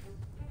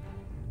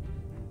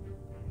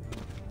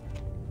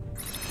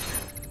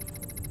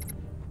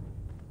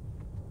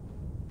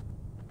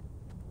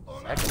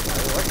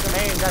 What's the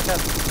main gotcha?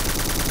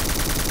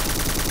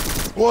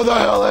 What the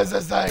hell is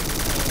this thing?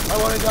 I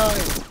want to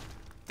die.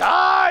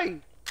 Die!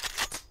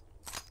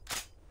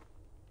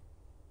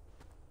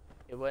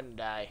 It wouldn't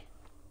die.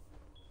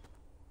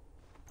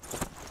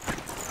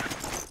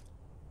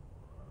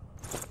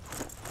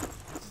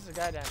 This is a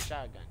goddamn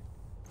shotgun.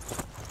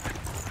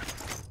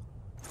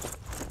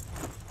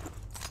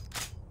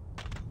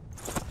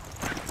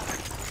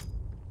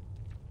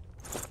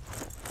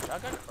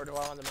 Shotgun, or do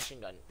I want the machine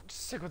gun?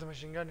 Just stick with the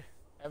machine gun.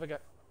 I have a gun.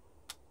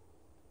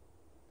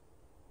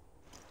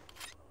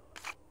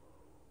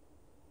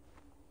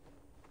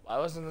 Why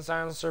wasn't the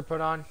silencer put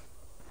on?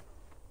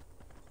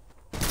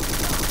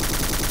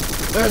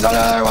 There's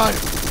another one!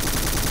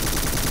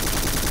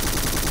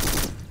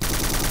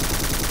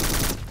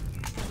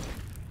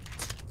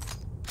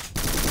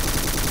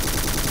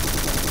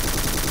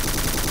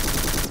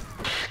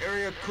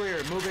 Area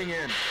clear, moving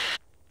in.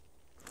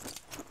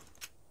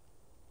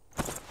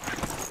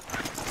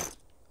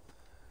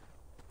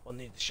 We'll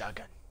need the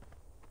shotgun.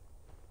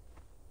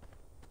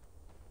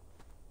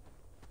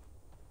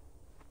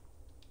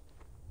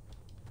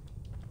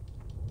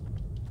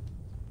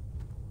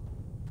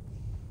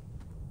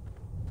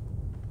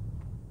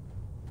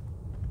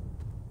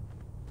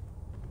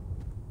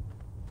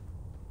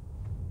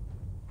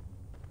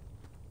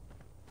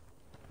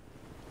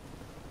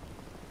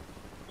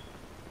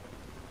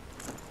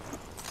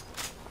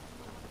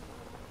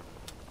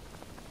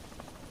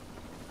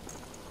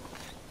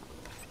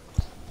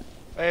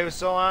 Hey, it was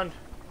still on.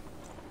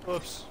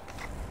 Oops.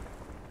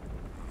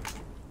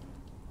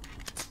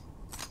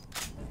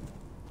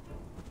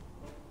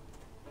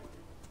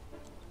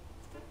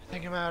 I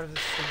think I'm out of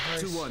this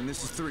place. 2-1,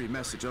 this is 3,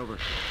 message over.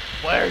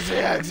 Where's the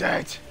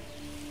exit?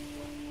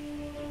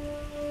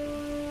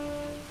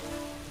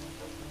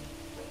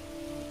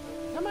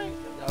 Am I?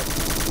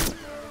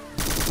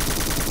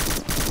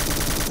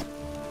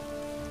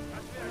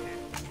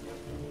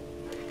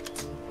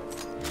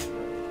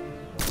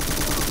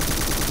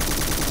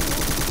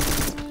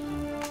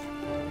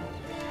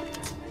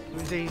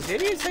 These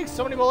idiots take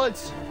so many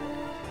bullets.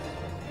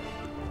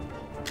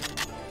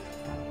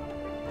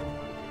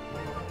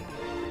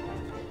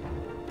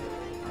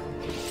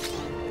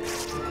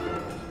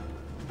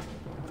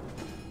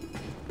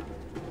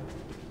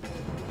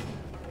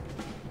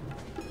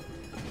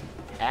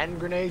 Hand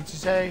grenades, you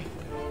say?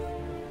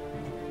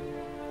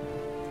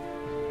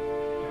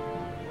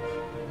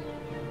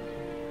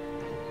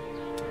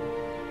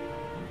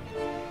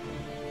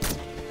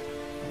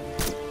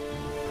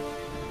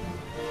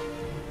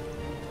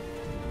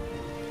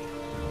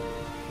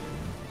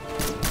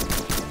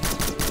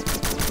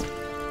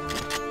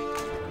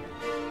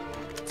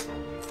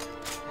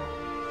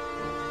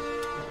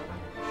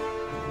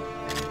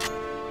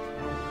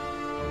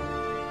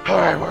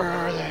 Alright, where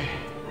are they?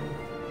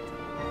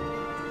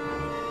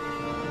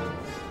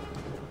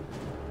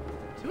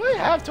 Do I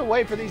have to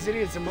wait for these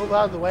idiots to move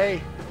out of the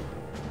way?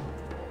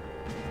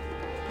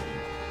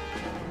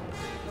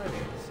 I don't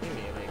even see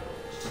me, like,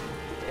 just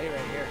stay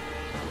right here.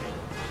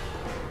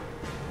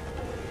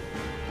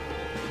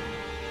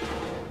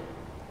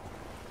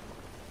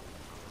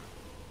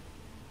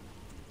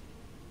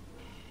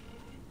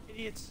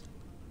 Idiots.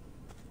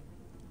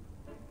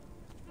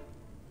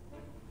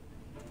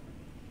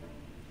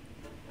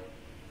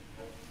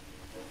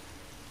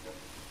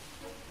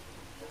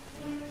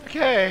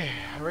 Okay,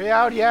 are we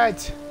out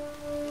yet?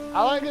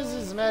 How long is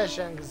this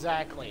mission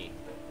exactly?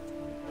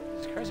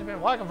 These cars have been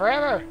walking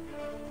forever.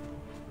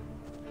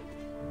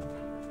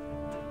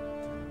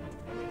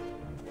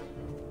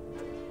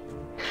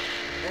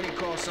 Any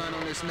call sign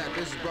on this net.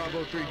 This is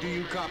Bravo 3. Do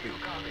you copy?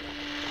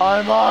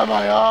 I'm on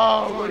my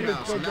own. What do you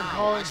Farmhouse think I'm now.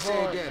 calling I say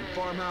for? again,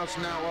 farmhouse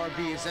now.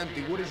 RV is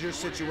empty. What is your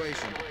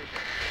situation?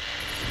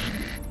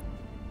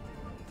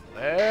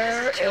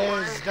 Where is the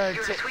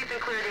You're to sweep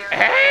and clear the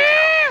area.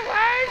 Hey,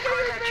 why We'll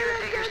contact you at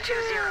figures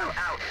 20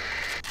 out.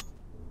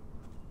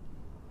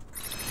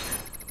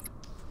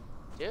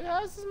 Dude,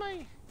 this is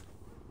my...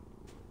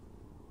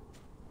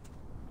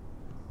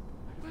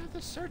 I have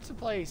to search the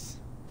place.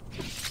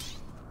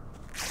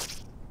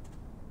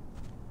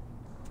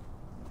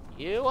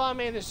 You want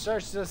me to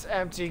search this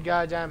empty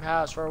goddamn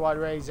house for what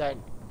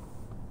reason?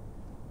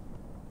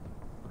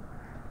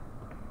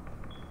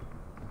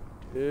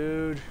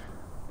 Dude.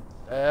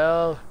 The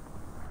hell?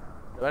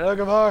 What am I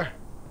looking for?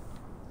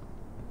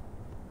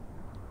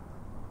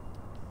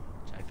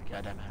 Check the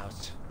goddamn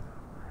house.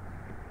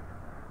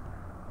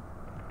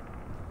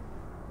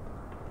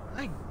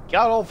 My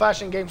god,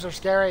 old-fashioned games are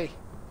scary.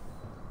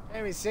 Can't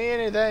even see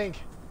anything.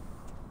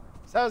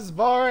 Sounds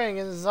boring,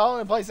 and this is the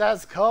only place that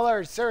has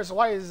color. Seriously,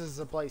 why is this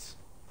a place?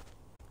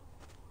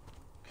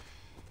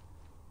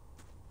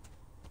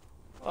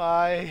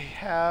 Why?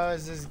 How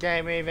is this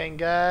game even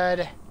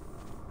good?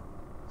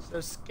 So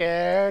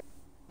scared.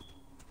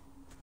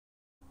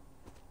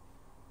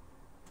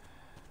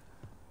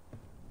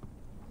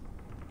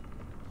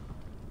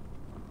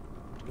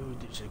 Dude,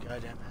 there's a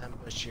goddamn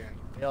ambush here. I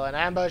can feel an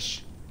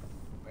ambush.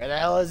 Where the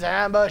hell is the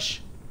ambush?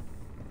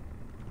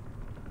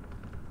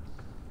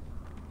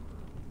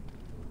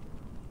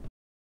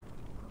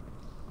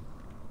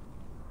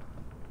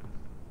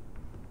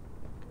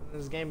 Can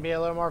this game be a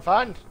little more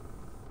fun?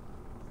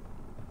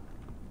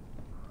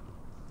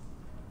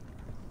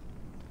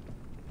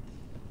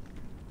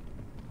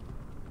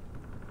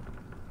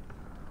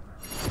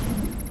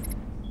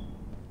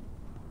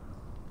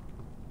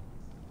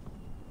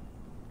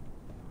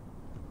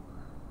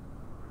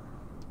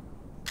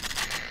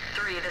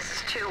 This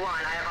is 2-1. I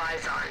have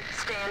eyes on.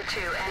 Stand 2.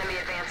 Enemy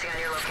advancing on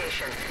your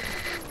location.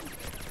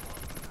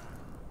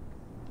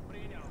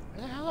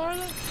 Where the hell are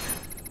they?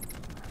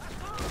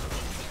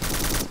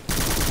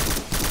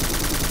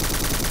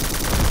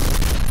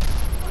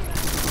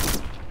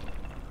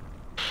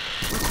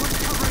 Request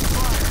covering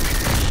fire.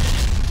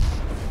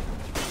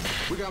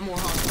 We got more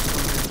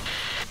hostiles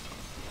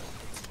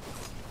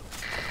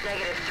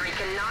coming in. -3.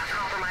 Cannot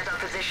compromise our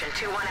position.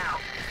 2-1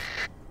 out.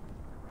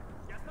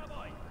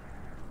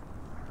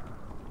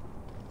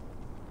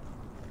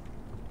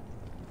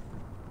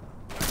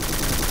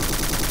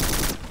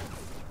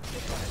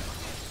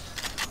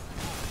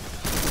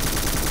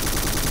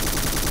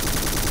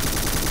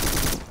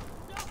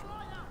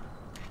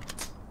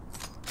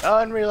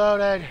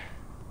 Unreloaded.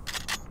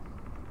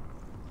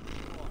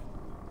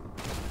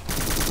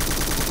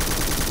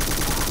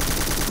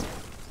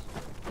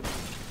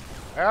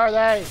 Where are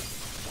they?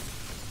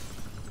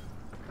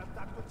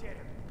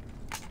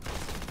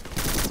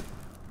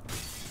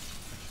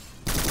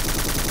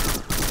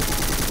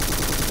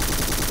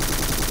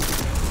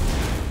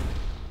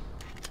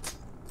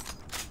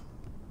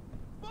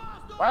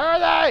 Where are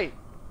they?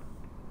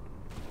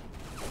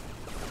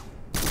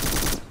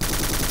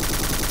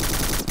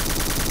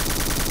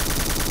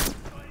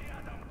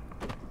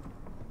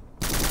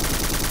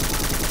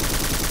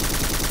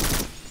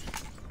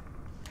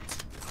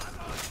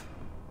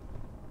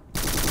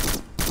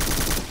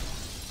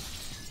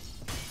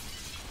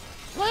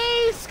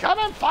 Please come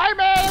and find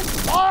me!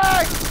 It's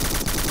boring!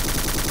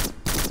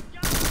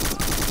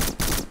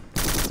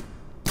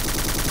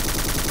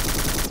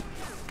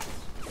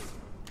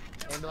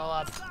 And blow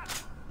up.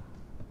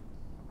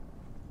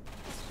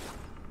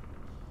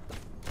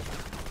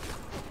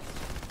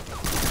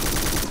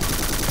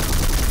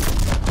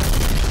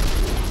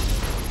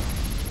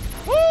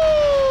 Woo!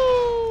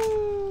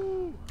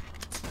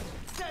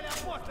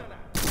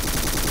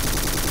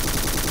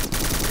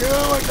 You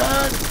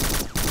again!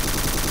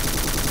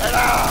 Get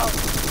out!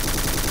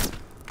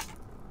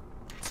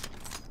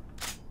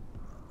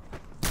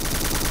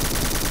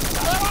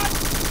 Another one!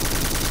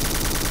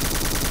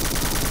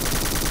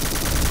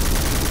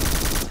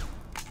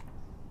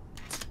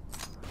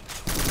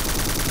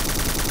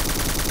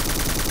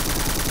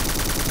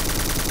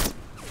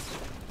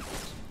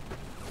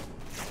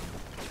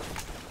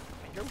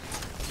 Thank you.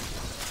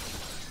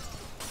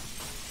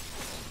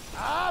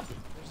 Up!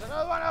 There's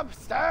another one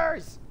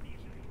upstairs!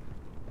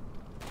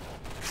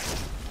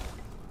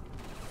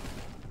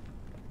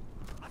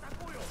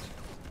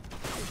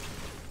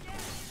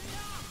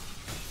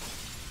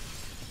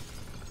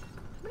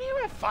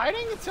 We're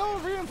fighting until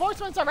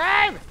reinforcements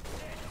arrive!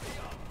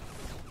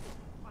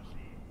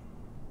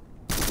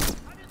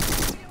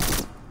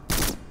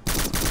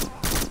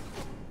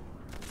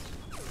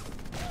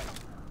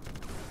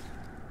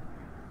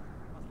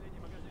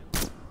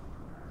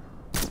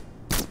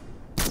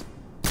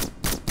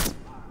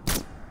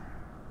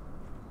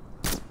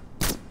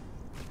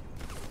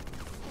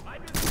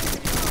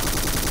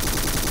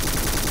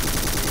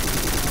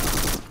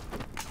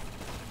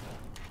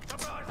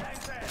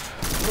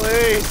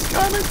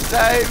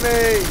 Save me!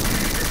 I'm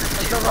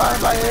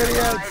surrounded by Eyes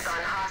idiots!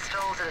 on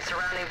hostiles and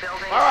surrounding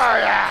buildings. Where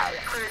are ya?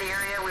 Clear the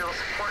area. We will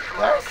support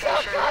from They're our still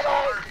location. coming!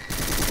 Over.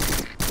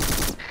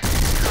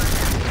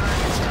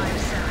 Targets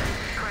times 7.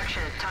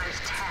 Correction,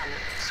 times 10.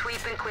 Sweep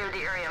and clear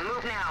the area.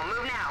 Move now.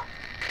 Move now.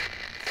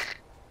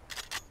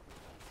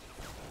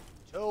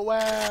 To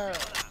where?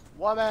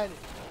 Woman!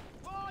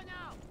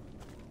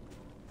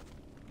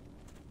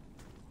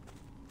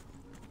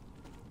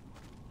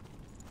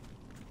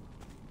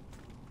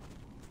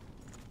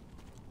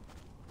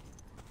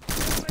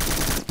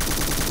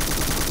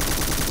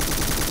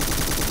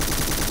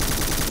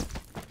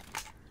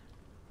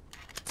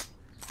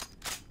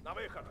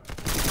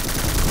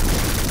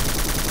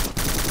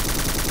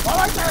 What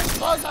are their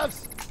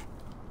explosives?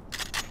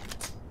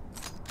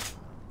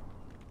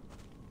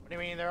 What do you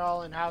mean they're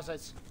all in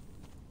houses?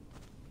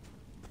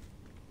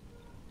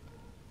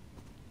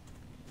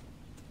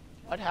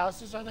 What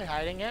houses are they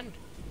hiding in?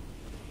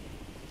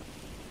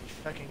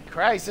 Fucking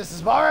Christ, this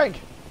is boring!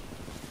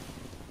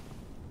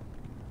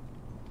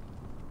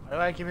 Why do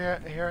I keep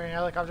hearing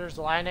helicopters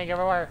landing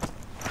everywhere?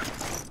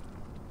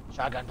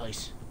 Shotgun,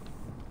 please.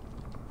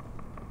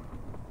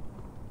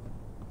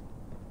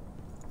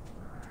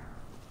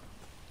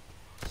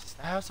 Is this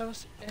the house I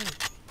was in?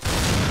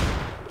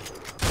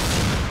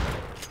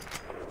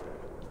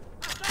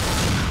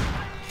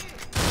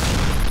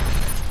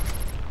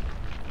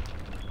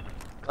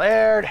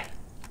 Cleared!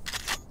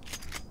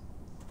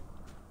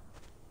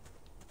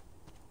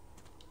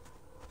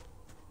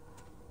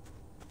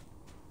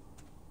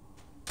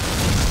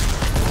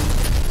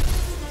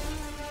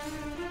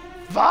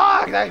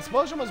 Fuck! That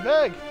explosion was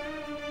big!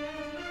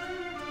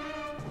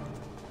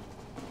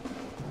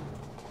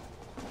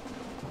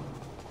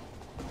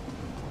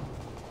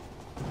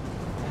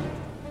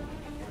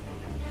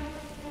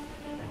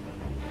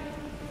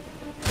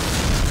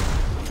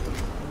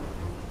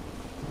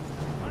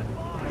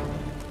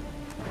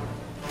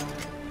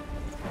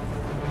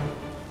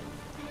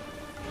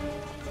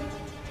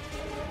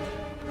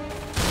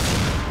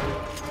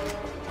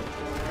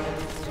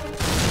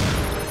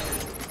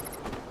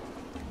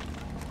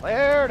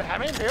 Cleared!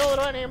 Having field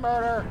of any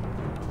murder!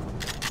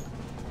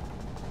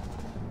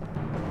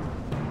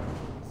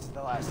 This is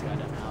the last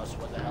goddamn house.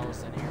 What the hell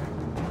is in here?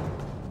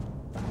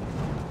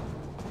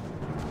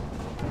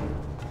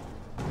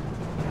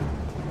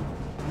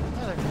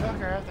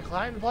 Motherfucker, I have to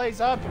climb the place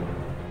up!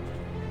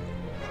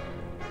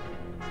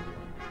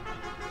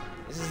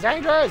 This is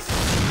dangerous!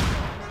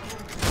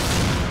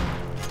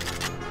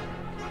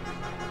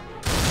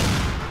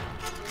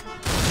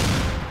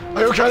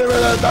 Are you kidding me?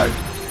 That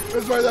thing!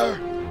 It's right there!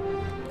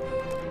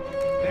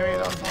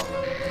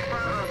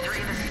 Bravo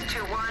 3, this is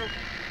 2-1.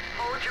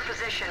 Hold your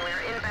position. We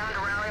are inbound to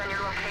rally on your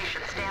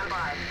location. Stand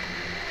by.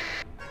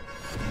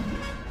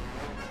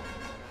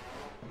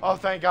 Oh,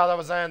 thank God that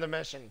was the end of the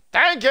mission.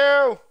 Thank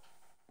you!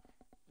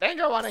 Thank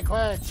you when I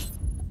quit.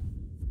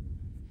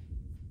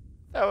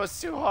 That was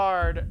too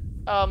hard.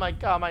 Oh my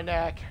God, my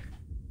neck.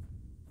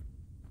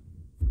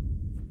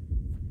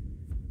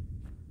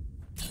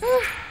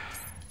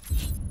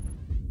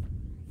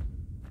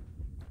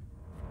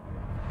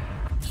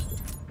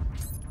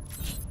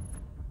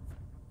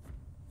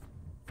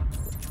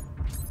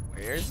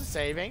 Where's the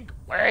saving?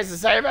 Where is the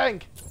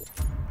saving?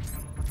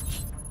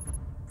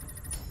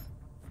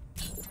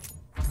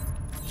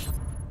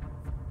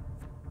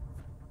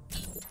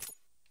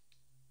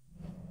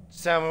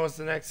 Just tell me what's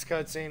the next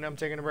cutscene. I'm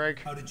taking a break.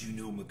 How did you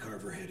know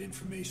McCarver had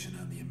information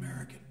on the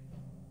American?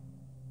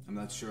 I'm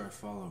not sure I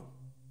follow.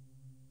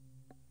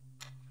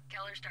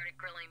 Keller started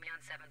grilling me on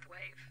 7th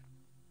Wave.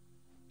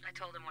 I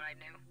told him what I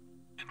knew.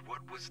 And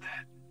what was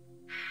that?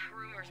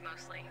 Rumors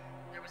mostly.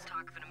 There was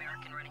talk of an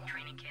American running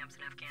training camps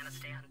in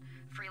Afghanistan.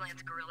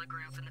 Freelance guerrilla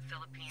group in the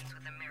Philippines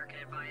with an American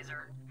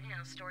advisor. You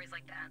know, stories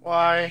like that.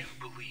 Why?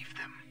 You believed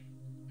them?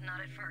 Not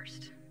at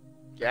first.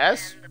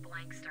 Yes? Then the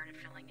blanks started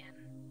filling in.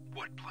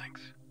 What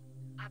blanks?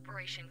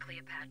 Operation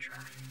Cleopatra.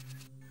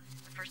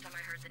 The first time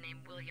I heard the name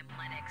William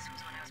Lennox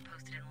was when I was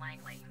posted in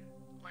Langley.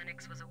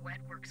 Lennox was a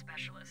wet work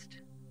specialist.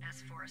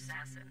 S4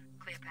 assassin.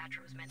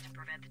 Cleopatra was meant to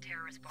prevent the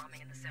terrorist bombing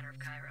in the center of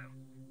Cairo.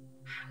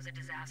 It was a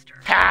disaster.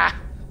 Ha!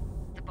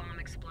 The bomb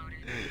exploded.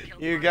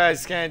 Killed You one guys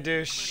person, can't do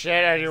including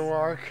shit at your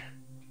work.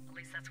 At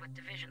least that's what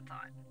Division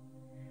thought.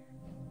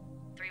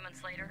 3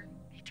 months later,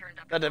 he turned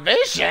up. The in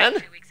Division?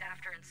 2 weeks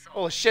after in Seoul.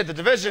 Holy shit, the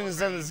Division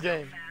is in this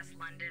game. Belfast,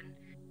 London,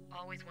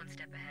 always one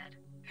step ahead.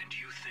 And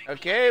you think...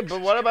 Okay,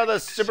 but what about the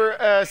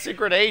super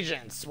secret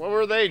agents? What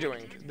were they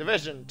doing?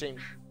 Division team.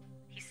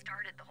 He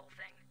started the whole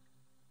thing.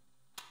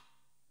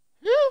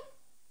 Whew.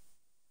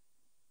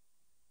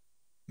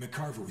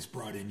 McCarver was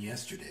brought in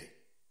yesterday.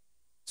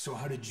 So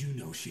how did you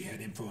know she had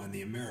info on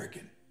the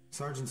American?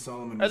 Sergeant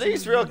Solomon. Are was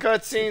these in real the middle.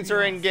 cutscenes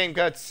or in-game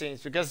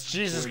cutscenes? Because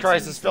Jesus Wait,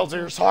 Christ, so this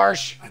filter is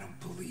harsh. I don't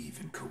believe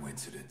in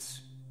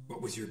coincidence.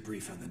 What was your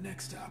brief on the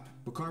next stop?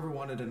 McCarver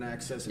wanted an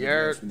access and Yeah.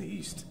 approach from the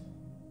east.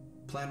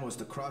 Plan was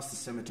to cross the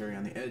cemetery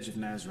on the edge of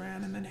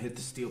Nazran and then hit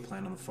the steel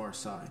plant on the far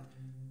side.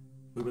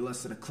 We were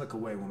less than a click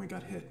away when we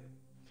got hit.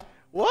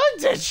 What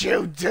did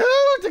you do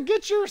to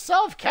get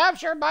yourself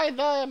captured by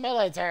the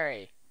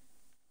military?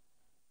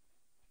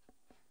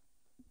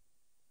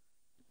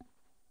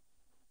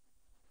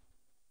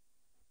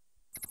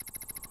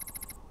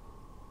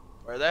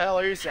 Where the hell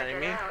are you sending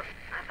me? I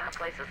thought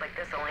places like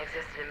this only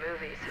existed in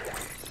movies.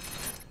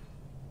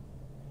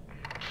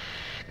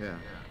 Yeah,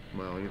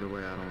 well, either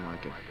way, I don't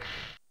like it.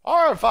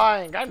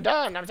 Horrifying. I'm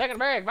done. I'm taking a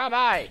break.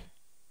 Bye-bye.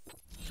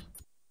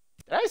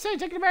 Did I say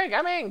taking a break?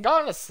 I mean,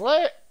 going to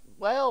sleep.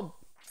 Well,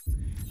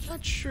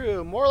 not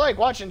true. More like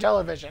watching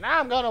television.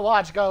 I'm gonna go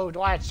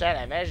watch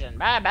television.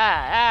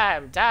 Bye-bye.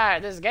 I'm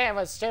tired. This game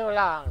was too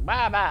long.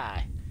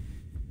 Bye-bye.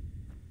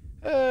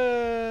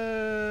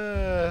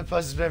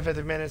 Plus it's been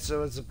 50 minutes,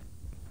 so it's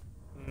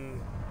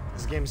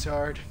this game's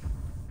hard.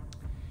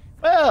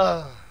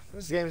 Well,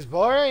 this game's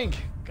boring.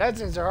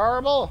 Cutscenes are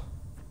horrible.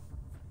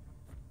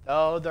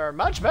 Though they're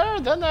much better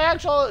than the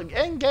actual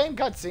in-game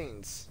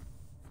cutscenes.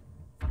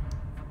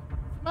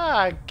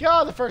 My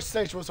god, the first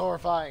stage was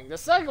horrifying. The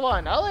second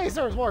one, at least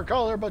there was more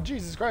color, but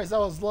Jesus Christ, that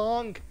was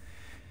long.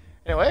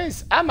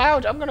 Anyways, I'm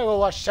out. I'm gonna go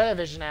watch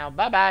television now.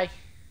 Bye-bye.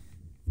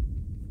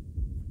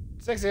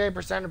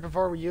 68%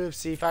 before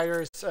UFC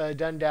fighters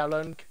done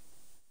downloading.